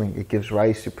to feeling, it gives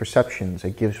rise to perceptions,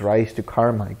 it gives rise to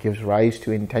karma, it gives rise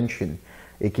to intention,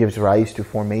 it gives rise to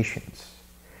formations.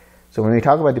 So when we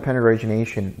talk about dependent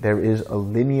origination, there is a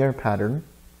linear pattern,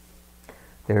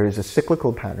 there is a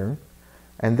cyclical pattern,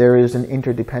 and there is an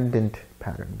interdependent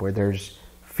pattern where there's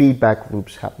feedback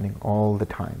loops happening all the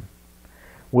time.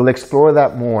 We'll explore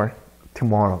that more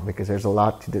tomorrow because there's a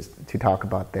lot to talk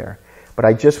about there. But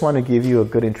I just want to give you a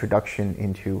good introduction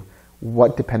into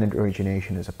what dependent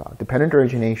origination is about. Dependent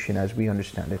origination, as we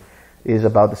understand it, is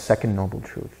about the second noble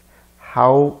truth.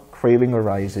 How craving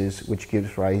arises, which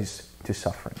gives rise to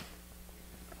suffering.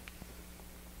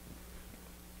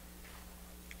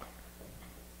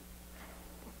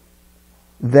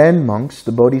 Then, monks,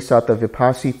 the Bodhisattva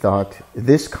Vipassi thought,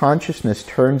 this consciousness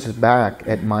turns back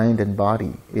at mind and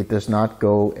body. It does not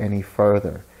go any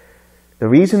further. The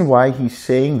reason why he's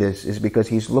saying this is because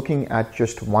he's looking at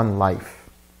just one life.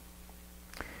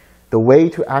 The way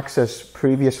to access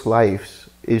previous lives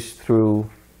is through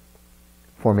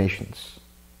formations.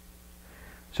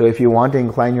 So if you want to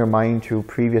incline your mind to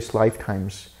previous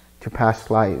lifetimes, to past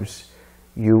lives,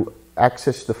 you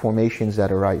access the formations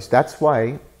that arise. That's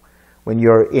why when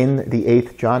you're in the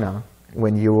 8th jhana,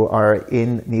 when you are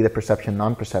in neither perception,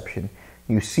 non-perception,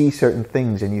 you see certain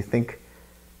things and you think,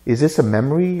 is this a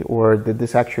memory, or did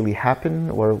this actually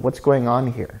happen, or what's going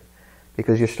on here?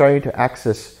 Because you're starting to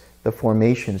access the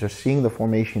formations or seeing the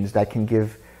formations that can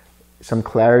give some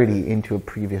clarity into a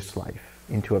previous life,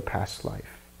 into a past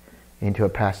life, into a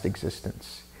past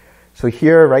existence. So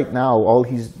here, right now, all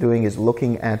he's doing is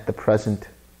looking at the present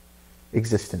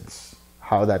existence,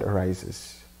 how that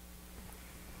arises.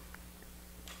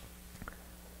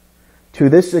 To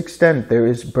this extent, there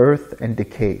is birth and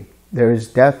decay. There is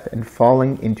death and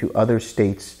falling into other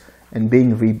states and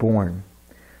being reborn.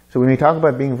 So when we talk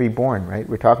about being reborn, right,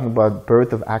 we're talking about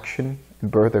birth of action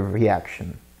and birth of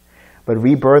reaction. But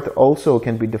rebirth also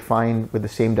can be defined with the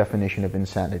same definition of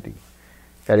insanity.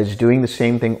 That is doing the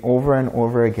same thing over and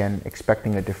over again,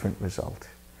 expecting a different result.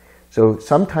 So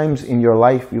sometimes in your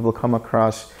life, you will come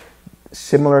across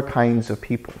similar kinds of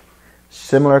people,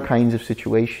 similar kinds of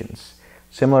situations,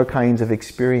 similar kinds of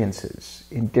experiences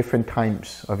in different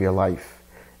times of your life.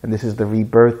 And this is the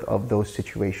rebirth of those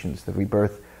situations, the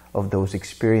rebirth of those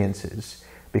experiences,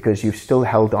 because you've still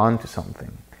held on to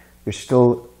something. You're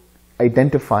still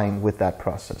identifying with that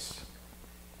process.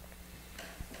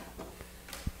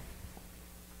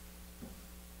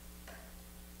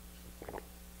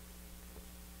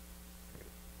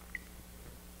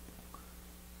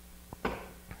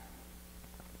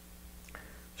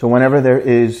 So whenever there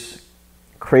is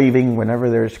craving, whenever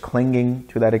there is clinging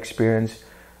to that experience,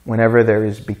 whenever there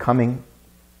is becoming,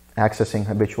 accessing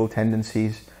habitual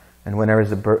tendencies, and whenever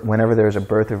there is a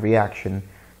birth of reaction,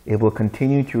 it will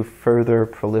continue to further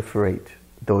proliferate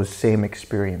those same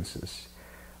experiences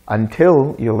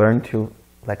until you learn to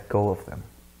let go of them.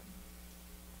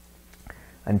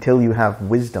 Until you have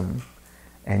wisdom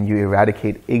and you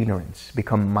eradicate ignorance,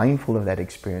 become mindful of that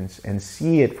experience and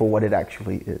see it for what it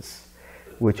actually is,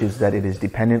 which is that it is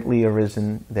dependently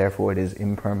arisen, therefore it is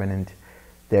impermanent,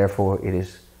 therefore it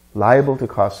is liable to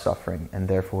cause suffering, and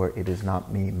therefore it is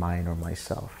not me, mine, or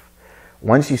myself.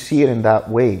 Once you see it in that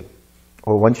way,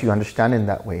 or once you understand it in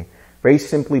that way, very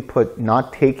simply put,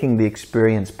 not taking the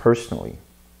experience personally,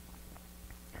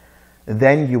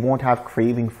 then you won't have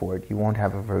craving for it, you won't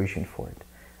have aversion for it.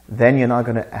 then you're not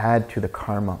going to add to the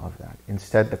karma of that.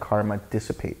 Instead, the karma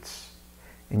dissipates,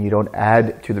 and you don't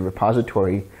add to the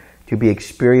repository to be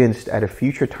experienced at a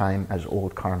future time as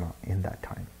old karma in that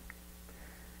time.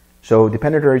 So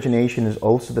dependent origination is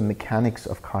also the mechanics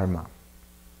of karma.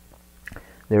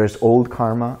 There is old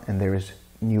karma and there is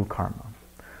new karma.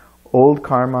 Old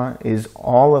karma is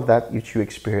all of that which you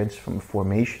experience from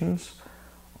formations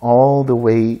all the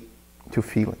way to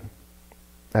feeling.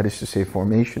 That is to say,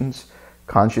 formations,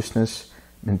 consciousness,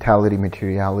 mentality,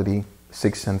 materiality,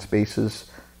 six sense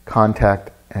bases, contact,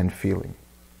 and feeling.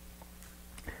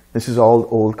 This is all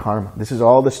old karma. This is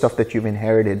all the stuff that you've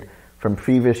inherited from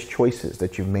previous choices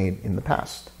that you've made in the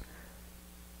past.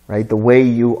 Right? The way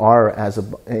you are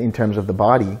in terms of the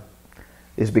body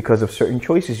is because of certain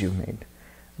choices you've made.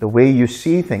 The way you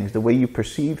see things, the way you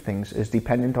perceive things is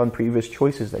dependent on previous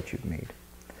choices that you've made.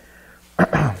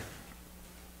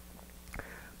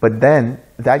 But then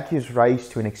that gives rise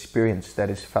to an experience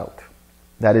that is felt.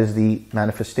 That is the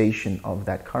manifestation of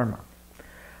that karma.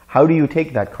 How do you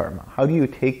take that karma? How do you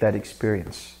take that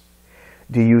experience?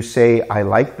 Do you say, I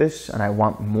like this and I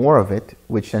want more of it,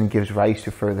 which then gives rise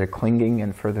to further clinging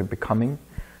and further becoming,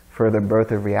 further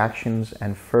birth of reactions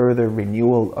and further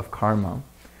renewal of karma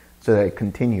so that it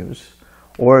continues?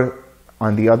 Or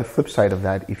on the other flip side of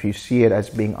that, if you see it as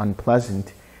being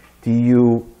unpleasant, do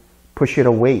you push it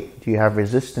away? Do you have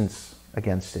resistance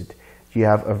against it? Do you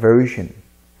have aversion?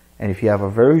 And if you have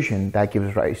aversion, that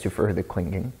gives rise to further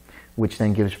clinging, which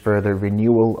then gives further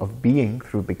renewal of being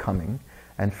through becoming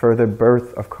and further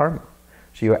birth of karma.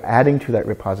 So you're adding to that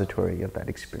repository of that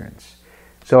experience.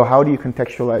 So how do you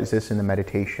contextualize this in the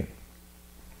meditation?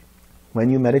 When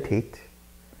you meditate,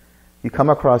 you come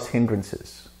across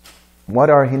hindrances. What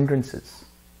are hindrances?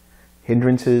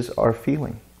 Hindrances are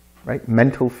feeling, right?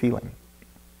 Mental feeling.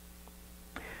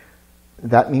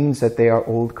 That means that they are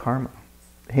old karma.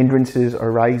 Hindrances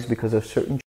arise because of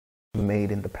certain choices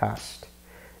made in the past.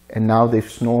 And now they've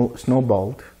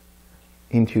snowballed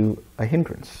into a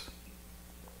hindrance.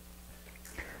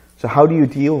 So how do you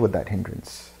deal with that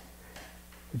hindrance?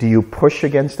 Do you push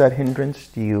against that hindrance?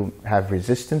 Do you have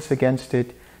resistance against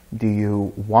it? Do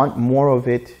you want more of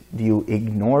it? Do you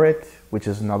ignore it, which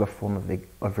is another form of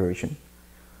aversion?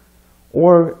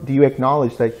 Or do you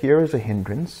acknowledge that here is a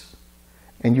hindrance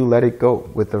and you let it go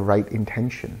with the right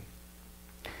intention?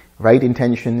 Right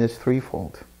intention is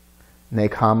threefold.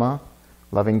 Nekama,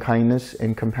 loving kindness,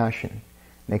 and compassion.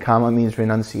 Nekama means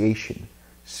renunciation.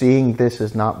 Seeing this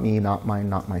as not me, not mine,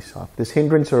 not myself. This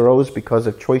hindrance arose because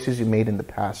of choices you made in the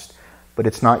past, but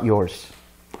it's not yours.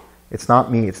 It's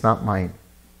not me, it's not mine.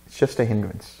 It's just a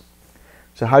hindrance.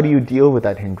 So how do you deal with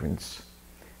that hindrance?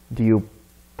 Do you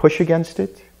push against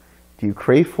it? Do you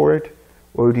crave for it?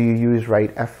 Or do you use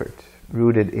right effort,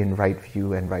 rooted in right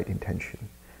view and right intention?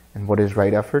 And what is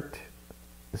right effort?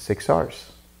 The 6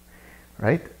 R's.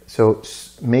 Right? So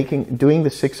doing the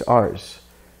 6 R's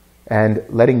and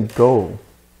letting go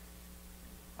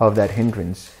of that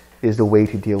hindrance is the way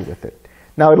to deal with it.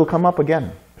 Now it'll come up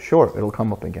again. Sure, it'll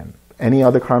come up again. Any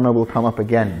other karma will come up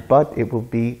again, but it will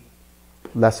be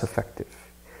less effective.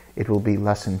 It will be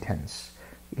less intense.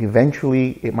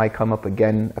 Eventually it might come up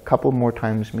again a couple more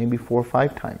times, maybe 4 or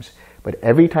 5 times. But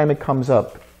every time it comes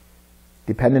up,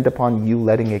 dependent upon you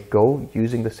letting it go,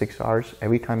 using the 6 R's,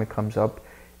 every time it comes up,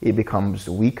 it becomes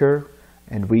weaker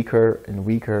and weaker and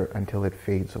weaker until it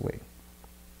fades away.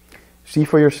 See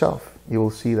for yourself. You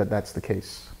will see that that's the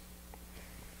case.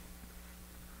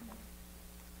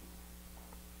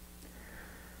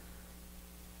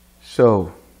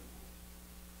 So,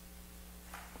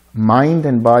 mind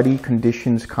and body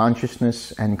conditions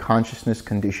consciousness, and consciousness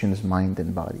conditions mind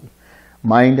and body.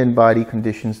 Mind and body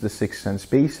conditions the 6 sense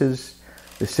bases.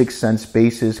 The 6 sense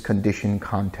bases condition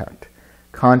contact.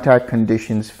 Contact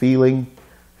conditions feeling.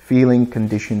 Feeling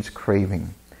conditions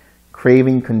craving.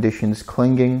 Craving conditions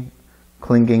clinging.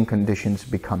 Clinging conditions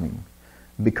becoming.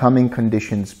 Becoming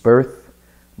conditions birth.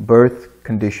 Birth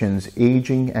conditions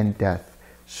aging and death.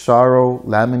 Sorrow,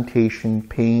 lamentation,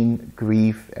 pain,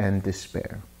 grief, and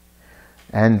despair.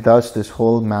 And thus this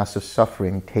whole mass of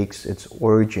suffering takes its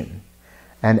origin.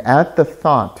 And at the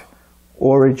thought,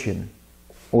 origin,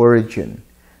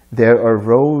 there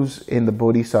arose in the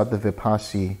Bodhisattva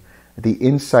Vipassy the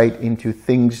insight into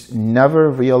things never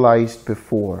realized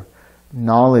before,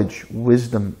 knowledge,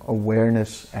 wisdom,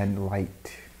 awareness, and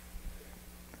light.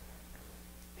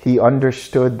 He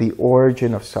understood the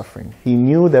origin of suffering. He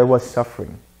knew there was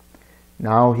suffering.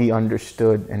 Now he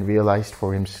understood and realized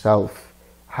for himself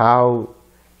how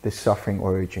the suffering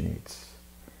originates.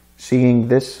 Seeing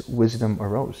this, wisdom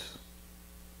arose.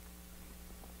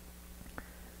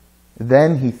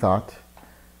 Then he thought,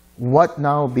 what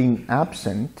now being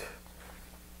absent,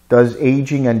 does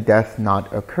aging and death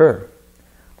not occur?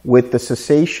 With the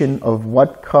cessation of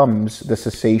what comes the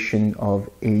cessation of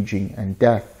aging and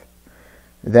death.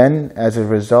 Then, as a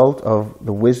result of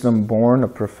the wisdom born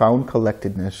of profound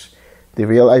collectedness, the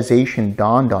realization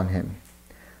dawned on him.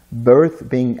 Birth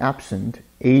being absent,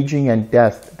 aging and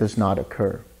death does not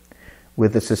occur.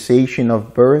 With the cessation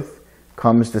of birth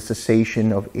comes the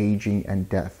cessation of aging and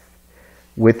death.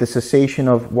 With the cessation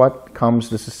of what comes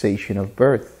the cessation of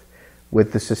birth?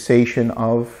 With the cessation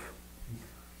of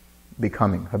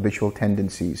becoming, habitual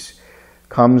tendencies,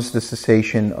 comes the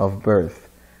cessation of birth.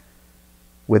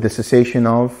 With the cessation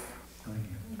of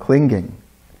clinging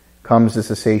comes the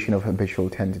cessation of habitual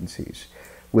tendencies.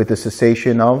 With the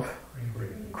cessation of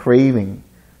craving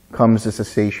comes the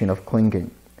cessation of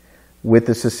clinging. With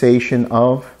the cessation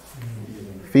of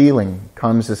feeling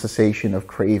comes the cessation of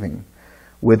craving.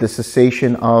 With the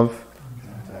cessation of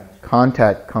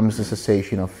contact comes the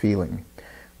cessation of feeling.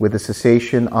 With the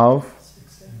cessation of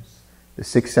the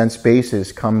six sense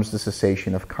bases comes the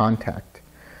cessation of contact.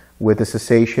 With the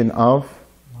cessation of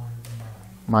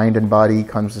mind and body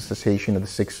comes the cessation of the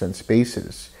six sense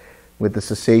bases. With the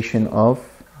cessation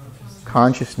of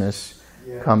consciousness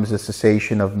comes the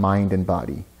cessation of mind and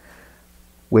body.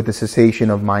 With the cessation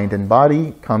of mind and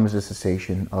body comes the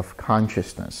cessation of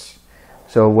consciousness.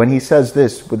 So when he says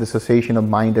this, with the cessation of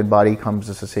mind and body comes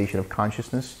the cessation of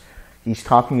consciousness, he's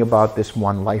talking about this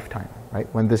one lifetime, right?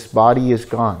 When this body is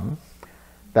gone,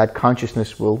 that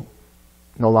consciousness will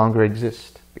no longer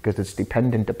exist because it's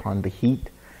dependent upon the heat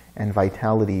and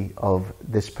vitality of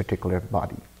this particular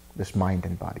body, this mind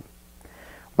and body.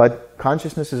 But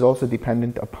consciousness is also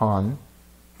dependent upon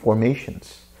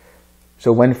formations.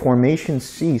 So when formations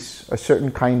cease, a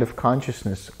certain kind of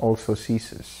consciousness also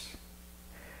ceases.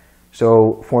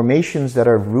 So formations that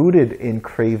are rooted in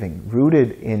craving,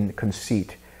 rooted in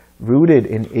conceit, rooted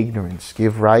in ignorance,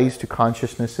 give rise to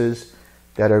consciousnesses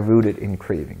that are rooted in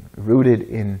craving, rooted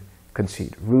in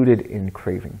conceit, rooted in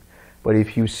craving. But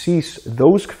if you cease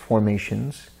those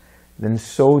formations, then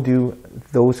so do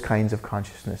those kinds of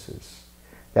consciousnesses.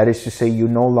 That is to say, you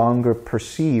no longer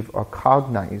perceive or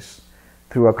cognize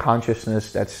through a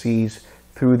consciousness that sees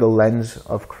through the lens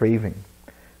of craving,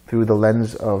 through the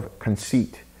lens of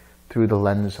conceit, through the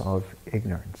lens of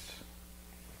ignorance.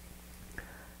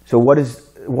 So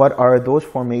what are those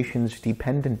formations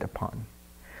dependent upon?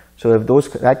 So if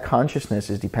that consciousness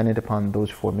is dependent upon those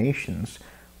formations,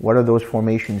 what are those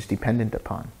formations dependent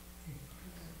upon?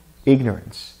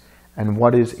 Ignorance. And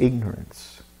what is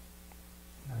ignorance?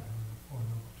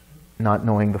 Not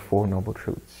knowing the Four Noble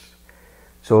Truths.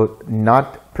 So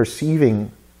not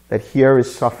perceiving that here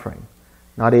is suffering,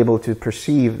 not able to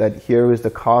perceive that here is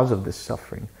the cause of this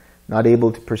suffering, not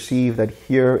able to perceive that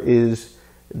here is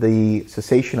the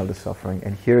cessation of the suffering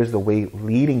and here is the way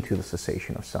leading to the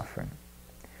cessation of suffering.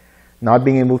 Not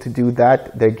being able to do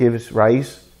that, there gives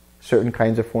rise certain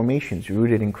kinds of formations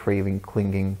rooted in craving,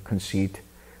 clinging, conceit,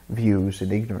 views,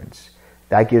 and ignorance.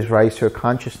 That gives rise to a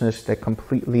consciousness that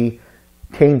completely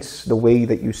taints the way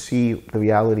that you see the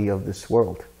reality of this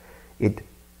world. It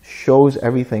shows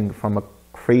everything from a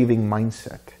craving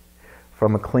mindset,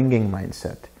 from a clinging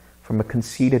mindset, from a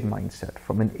conceited mindset,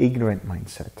 from an ignorant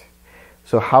mindset.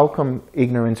 So how come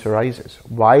ignorance arises?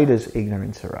 Why does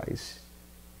ignorance arise?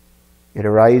 It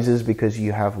arises because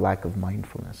you have lack of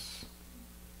mindfulness.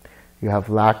 You have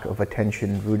lack of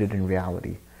attention rooted in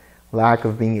reality. Lack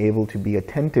of being able to be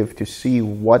attentive to see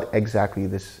what exactly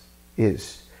this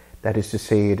is. That is to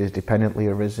say, it is dependently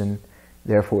arisen,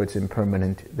 therefore it's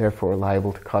impermanent, therefore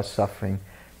liable to cause suffering,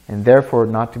 and therefore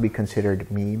not to be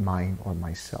considered me, mine, or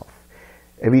myself.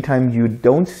 Every time you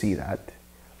don't see that,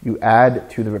 you add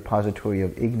to the repository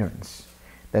of ignorance.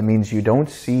 That means you don't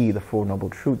see the Four Noble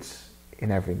Truths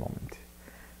in every moment.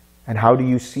 And how do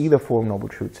you see the Four Noble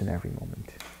Truths in every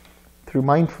moment? Through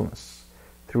mindfulness,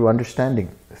 through understanding,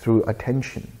 through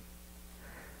attention.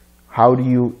 How do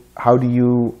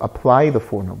you apply the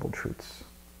Four Noble Truths?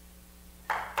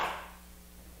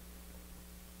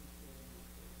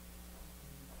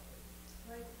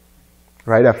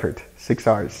 Right effort, 6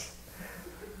 hours.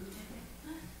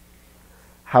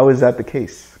 How is that the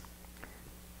case?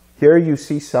 Here you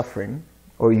see suffering,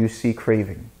 or you see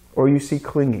craving, or you see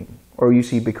clinging, or you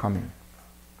see becoming.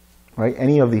 Right?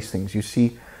 Any of these things. You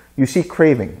see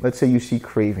craving. Let's say you see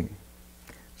craving.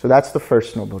 So that's the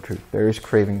first noble truth. There is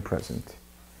craving present.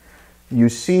 You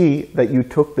see that you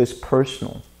took this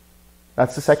personal.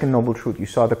 That's the second noble truth. You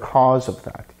saw the cause of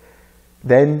that.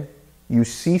 Then you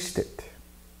ceased it.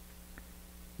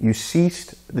 You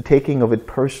ceased the taking of it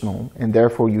personal, and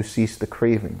therefore you ceased the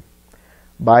craving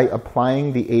by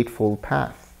applying the Eightfold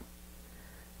Path.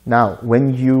 Now,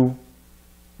 when you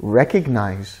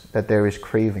recognize that there is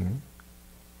craving,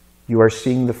 you are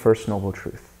seeing the first noble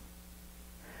truth.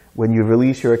 When you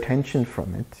release your attention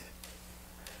from it,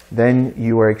 then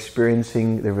you are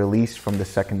experiencing the release from the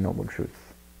second noble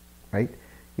truth, right?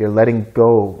 You're letting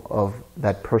go of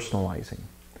that personalizing.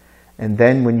 And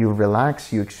then when you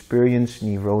relax, you experience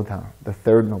Nirodha, the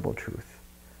third noble truth.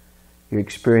 You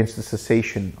experience the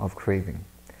cessation of craving.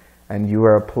 And you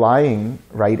are applying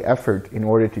right effort in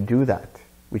order to do that,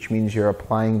 which means you're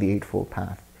applying the Eightfold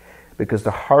Path. Because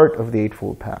the heart of the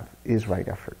Eightfold Path is right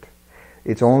effort.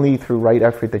 It's only through right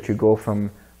effort that you go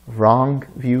from wrong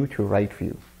view to right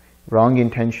view, wrong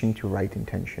intention to right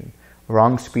intention,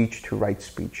 wrong speech to right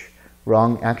speech,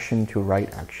 wrong action to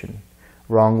right action,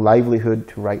 wrong livelihood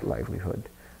to right livelihood,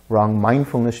 wrong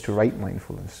mindfulness to right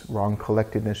mindfulness, wrong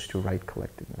collectedness to right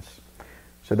collectedness.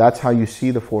 So that's how you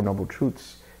see the Four Noble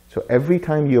Truths. So every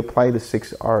time you apply the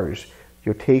 6 R's,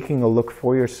 you're taking a look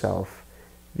for yourself,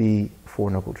 the Four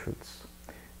Noble Truths.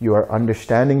 You are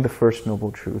understanding the first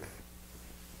Noble Truth.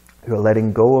 You're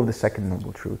letting go of the second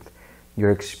Noble Truth.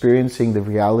 You're experiencing the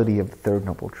reality of the third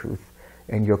Noble Truth.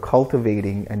 And you're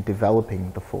cultivating and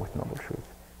developing the fourth Noble Truth.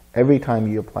 Every time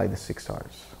you apply the 6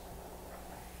 R's.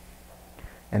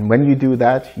 And when you do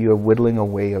that, you are whittling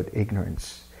away at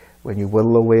ignorance. When you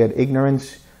whittle away at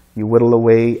ignorance, you whittle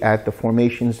away at the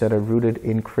formations that are rooted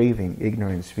in craving,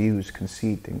 ignorance, views,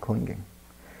 conceit, and clinging.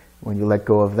 When you let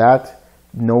go of that,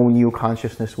 no new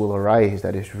consciousness will arise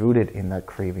that is rooted in that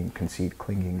craving, conceit,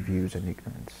 clinging, views, and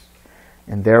ignorance.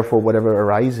 And therefore, whatever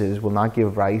arises will not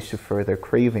give rise to further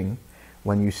craving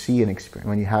when you see an experience,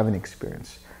 when you have an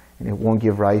experience. And it won't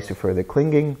give rise to further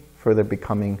clinging, further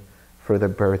becoming, further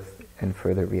birth, and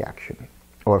further reaction,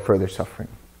 or further suffering.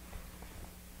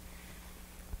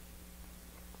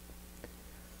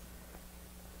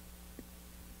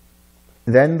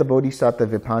 Then the Bodhisattva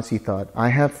Vipassi thought, I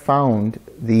have found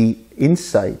the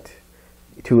insight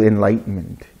to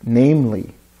enlightenment,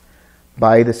 namely,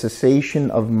 by the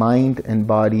cessation of mind and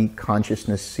body,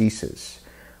 consciousness ceases.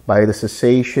 By the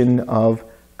cessation of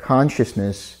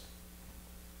consciousness,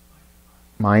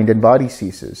 mind and body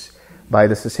ceases. By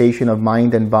the cessation of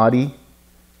mind and body,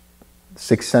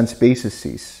 6 sense bases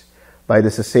cease. By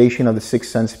the cessation of the 6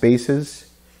 sense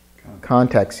bases,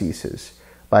 contact ceases.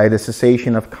 By the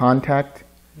cessation of contact,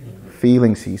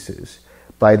 feeling ceases.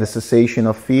 By the cessation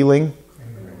of feeling,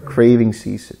 craving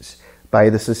ceases. By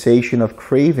the cessation of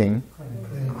craving,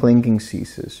 clinging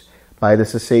ceases. By the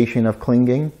cessation of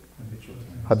clinging,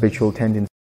 habitual tendencies.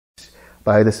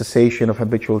 By the cessation of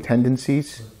habitual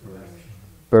tendencies,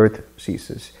 birth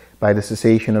ceases. By the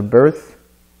cessation of birth,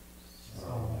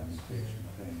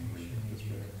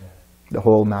 the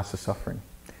whole mass of suffering.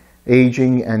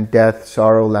 Aging and death,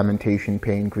 sorrow, lamentation,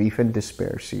 pain, grief, and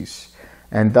despair cease.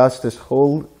 And thus this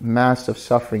whole mass of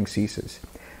suffering ceases.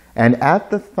 And at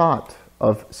the thought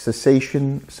of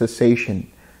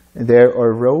cessation, there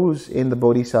arose in the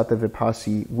Bodhisattva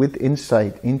Vipassi, with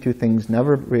insight into things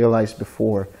never realized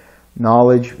before,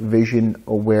 knowledge, vision,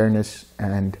 awareness,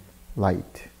 and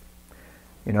light.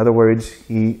 In other words,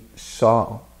 he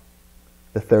saw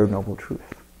the third noble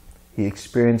truth. He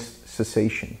experienced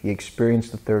cessation. He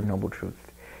experienced the third noble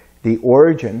truth. The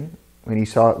origin, when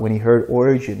he heard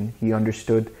origin, he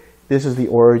understood this is the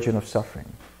origin of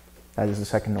suffering. That is the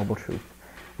second noble truth.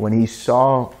 When he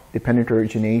saw dependent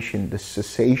origination, the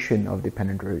cessation of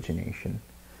dependent origination,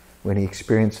 when he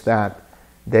experienced that,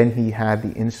 then he had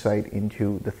the insight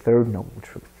into the third noble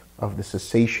truth of the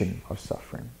cessation of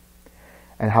suffering.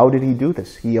 And how did he do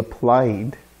this? He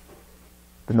applied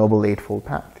the Noble Eightfold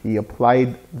Path. He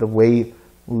applied the way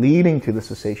leading to the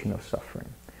cessation of suffering.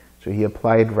 So he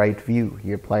applied right view,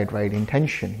 he applied right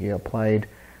intention, he applied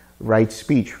right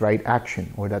speech, right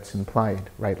action, or that's implied,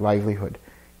 right livelihood,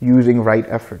 using right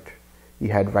effort. He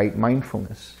had right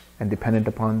mindfulness, and dependent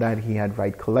upon that, he had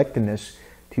right collectedness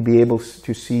to be able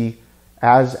to see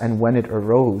as and when it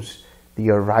arose, the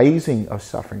arising of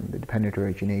suffering, the dependent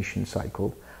origination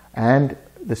cycle, and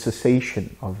the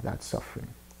cessation of that suffering,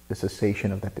 the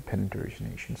cessation of that dependent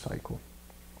origination cycle.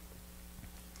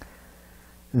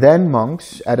 Then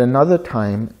monks, at another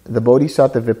time, the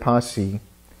Bodhisattva Vipassi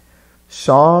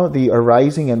saw the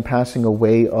arising and passing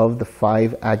away of the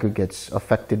 5 aggregates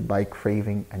affected by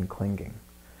craving and clinging.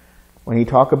 When he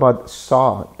talks about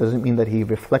saw, it doesn't mean that he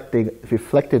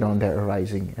reflected on their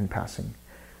arising and passing.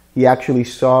 He actually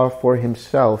saw for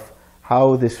himself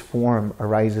how this form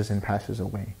arises and passes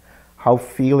away, how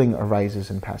feeling arises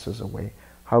and passes away,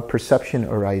 how perception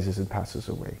arises and passes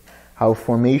away, how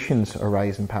formations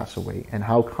arise and pass away, and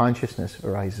how consciousness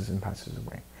arises and passes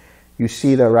away. You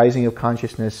see the arising of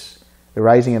consciousness the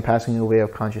rising and passing away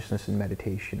of consciousness in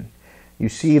meditation. You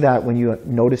see that when you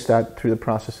notice that through the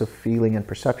process of feeling and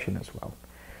perception as well.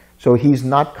 So he's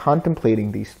not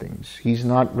contemplating these things. He's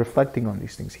not reflecting on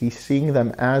these things. He's seeing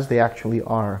them as they actually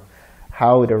are,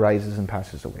 how it arises and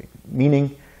passes away.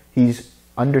 Meaning, he's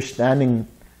understanding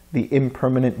the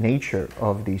impermanent nature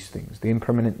of these things, the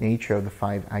impermanent nature of the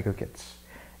five aggregates,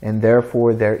 and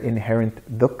therefore their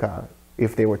inherent dukkha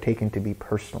if they were taken to be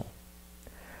personal.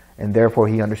 And therefore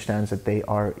he understands that they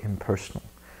are impersonal.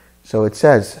 So it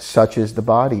says, such is the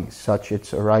body, such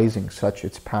its arising, such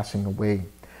its passing away.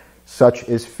 Such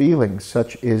is feeling,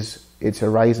 such is its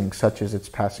arising, such is its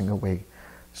passing away.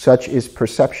 Such is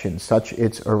perception, such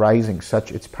its arising,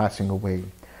 such its passing away.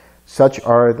 Such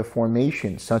are the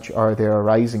formations, such are their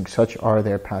arising, such are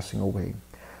their passing away.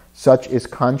 Such is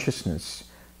consciousness,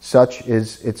 such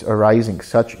is its arising,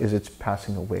 such is its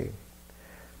passing away.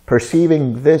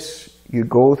 Perceiving this, you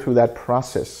go through that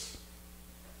process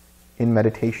in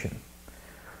meditation.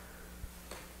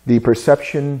 The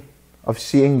perception of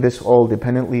seeing this all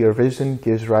dependently arisen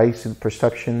gives rise to the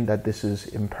perception that this is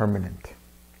impermanent.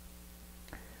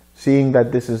 Seeing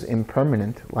that this is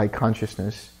impermanent, like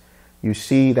consciousness, you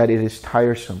see that it is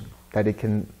tiresome, that it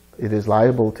is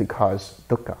liable to cause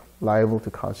dukkha, liable to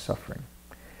cause suffering.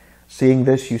 Seeing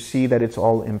this, you see that it's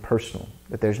all impersonal,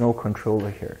 that there's no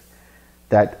controller here,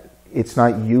 that it's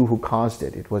not you who caused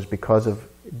it. It was because of,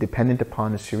 dependent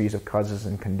upon a series of causes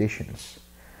and conditions.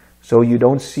 So you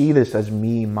don't see this as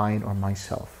me, mine, or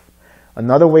myself.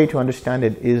 Another way to understand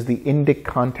it is the Indic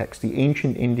context. The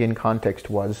ancient Indian context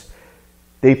was,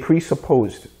 they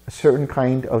presupposed, a certain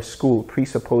kind of school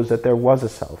presupposed that there was a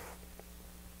self.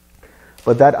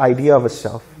 But that idea of a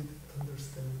self,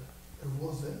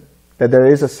 that there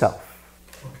is a self,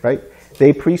 right?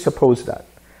 They presupposed that.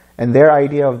 And their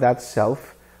idea of that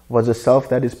self was a self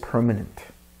that is permanent,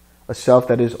 a self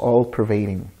that is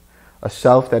all-pervading, a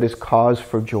self that is cause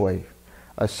for joy,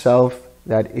 a self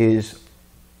that is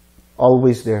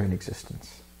always there in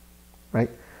existence, right?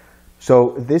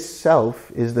 So this self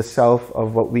is the self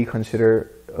of what we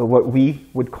consider, what we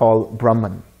would call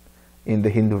Brahman in the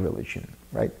Hindu religion,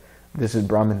 right? This is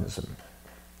Brahmanism.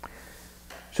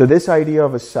 So this idea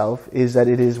of a self is that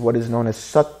it is what is known as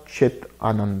Sat Chit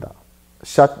Ananda.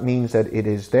 Sat means that it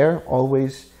is there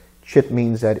always, Chit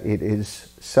means that it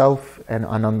is self, and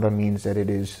Ananda means that it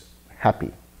is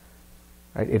happy,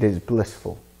 right? It is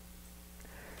blissful.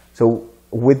 So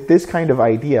with this kind of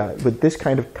idea, with this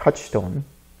kind of touchstone,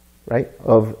 right,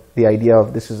 of the idea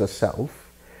of this is a self,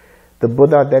 the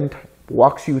Buddha then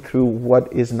walks you through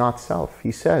what is not self.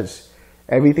 He says,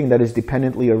 everything that is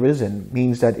dependently arisen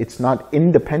means that it's not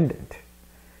independent.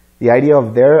 The idea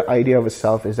of their idea of a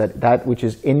self is that which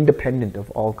is independent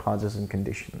of all causes and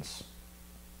conditions.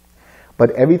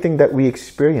 But everything that we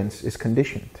experience is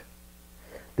conditioned.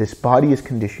 This body is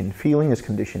conditioned, feeling is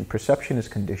conditioned, perception is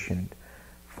conditioned,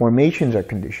 formations are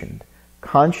conditioned,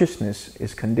 consciousness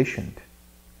is conditioned,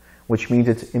 which means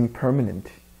it's impermanent.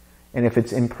 And if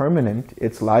it's impermanent,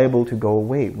 it's liable to go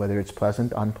away, whether it's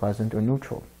pleasant, unpleasant, or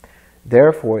neutral.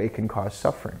 Therefore, it can cause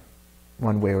suffering,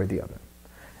 one way or the other.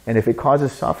 And if it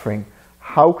causes suffering,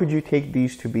 how could you take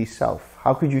these to be self?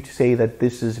 How could you say that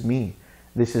this is me,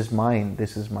 this is mine,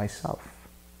 this is myself?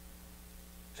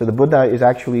 So the Buddha is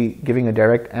actually giving a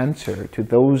direct answer to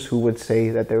those who would say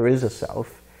that there is a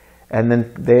self, and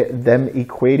then them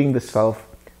equating the self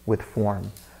with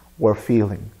form, or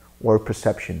feeling, or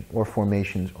perception, or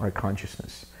formations, or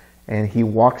consciousness. And he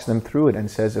walks them through it and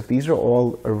says, if these are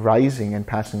all arising and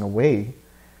passing away,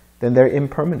 then they're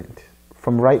impermanent.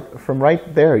 From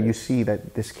right there, you see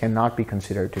that this cannot be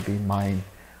considered to be mine,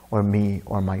 or me,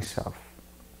 or myself.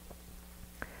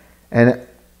 And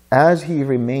as he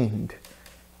remained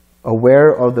aware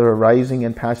of the arising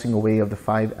and passing away of the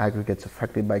five aggregates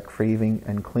affected by craving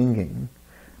and clinging,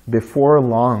 before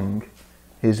long,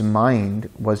 his mind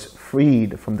was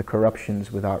freed from the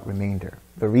corruptions without remainder.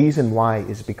 The reason why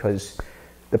is because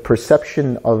the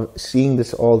perception of seeing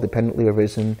this all dependently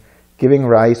arisen, giving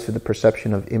rise to the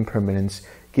perception of impermanence,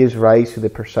 gives rise to the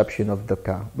perception of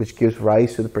dukkha, which gives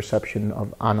rise to the perception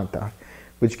of anatta,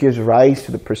 which gives rise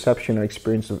to the perception or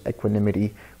experience of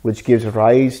equanimity, which gives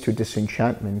rise to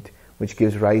disenchantment, which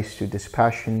gives rise to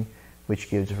dispassion, which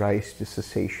gives rise to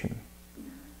cessation.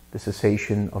 The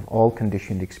cessation of all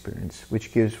conditioned experience,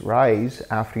 which gives rise,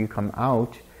 after you come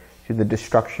out, to the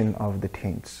destruction of the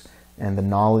taints and the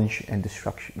knowledge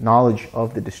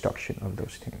of the destruction of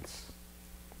those taints.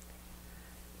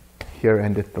 Here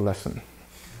endeth the lesson.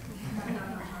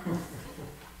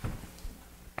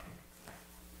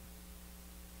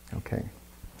 Okay,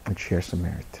 let's share some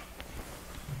merit.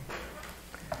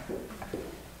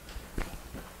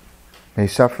 May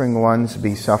suffering ones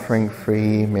be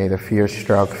suffering-free. May the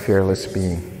fear-struck fearless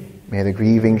be. May the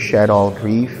grieving shed all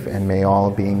grief, and may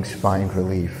all beings find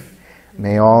relief.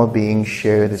 May all beings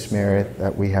share this merit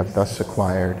that we have thus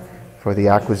acquired for the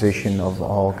acquisition of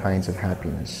all kinds of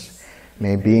happiness.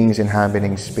 May beings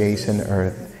inhabiting space and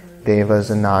earth,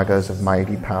 devas and nagas of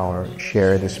mighty power,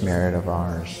 share this merit of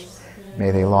ours.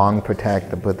 May they long protect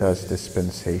the Buddha's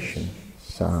dispensation.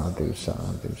 Sadhu,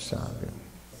 sadhu, sadhu.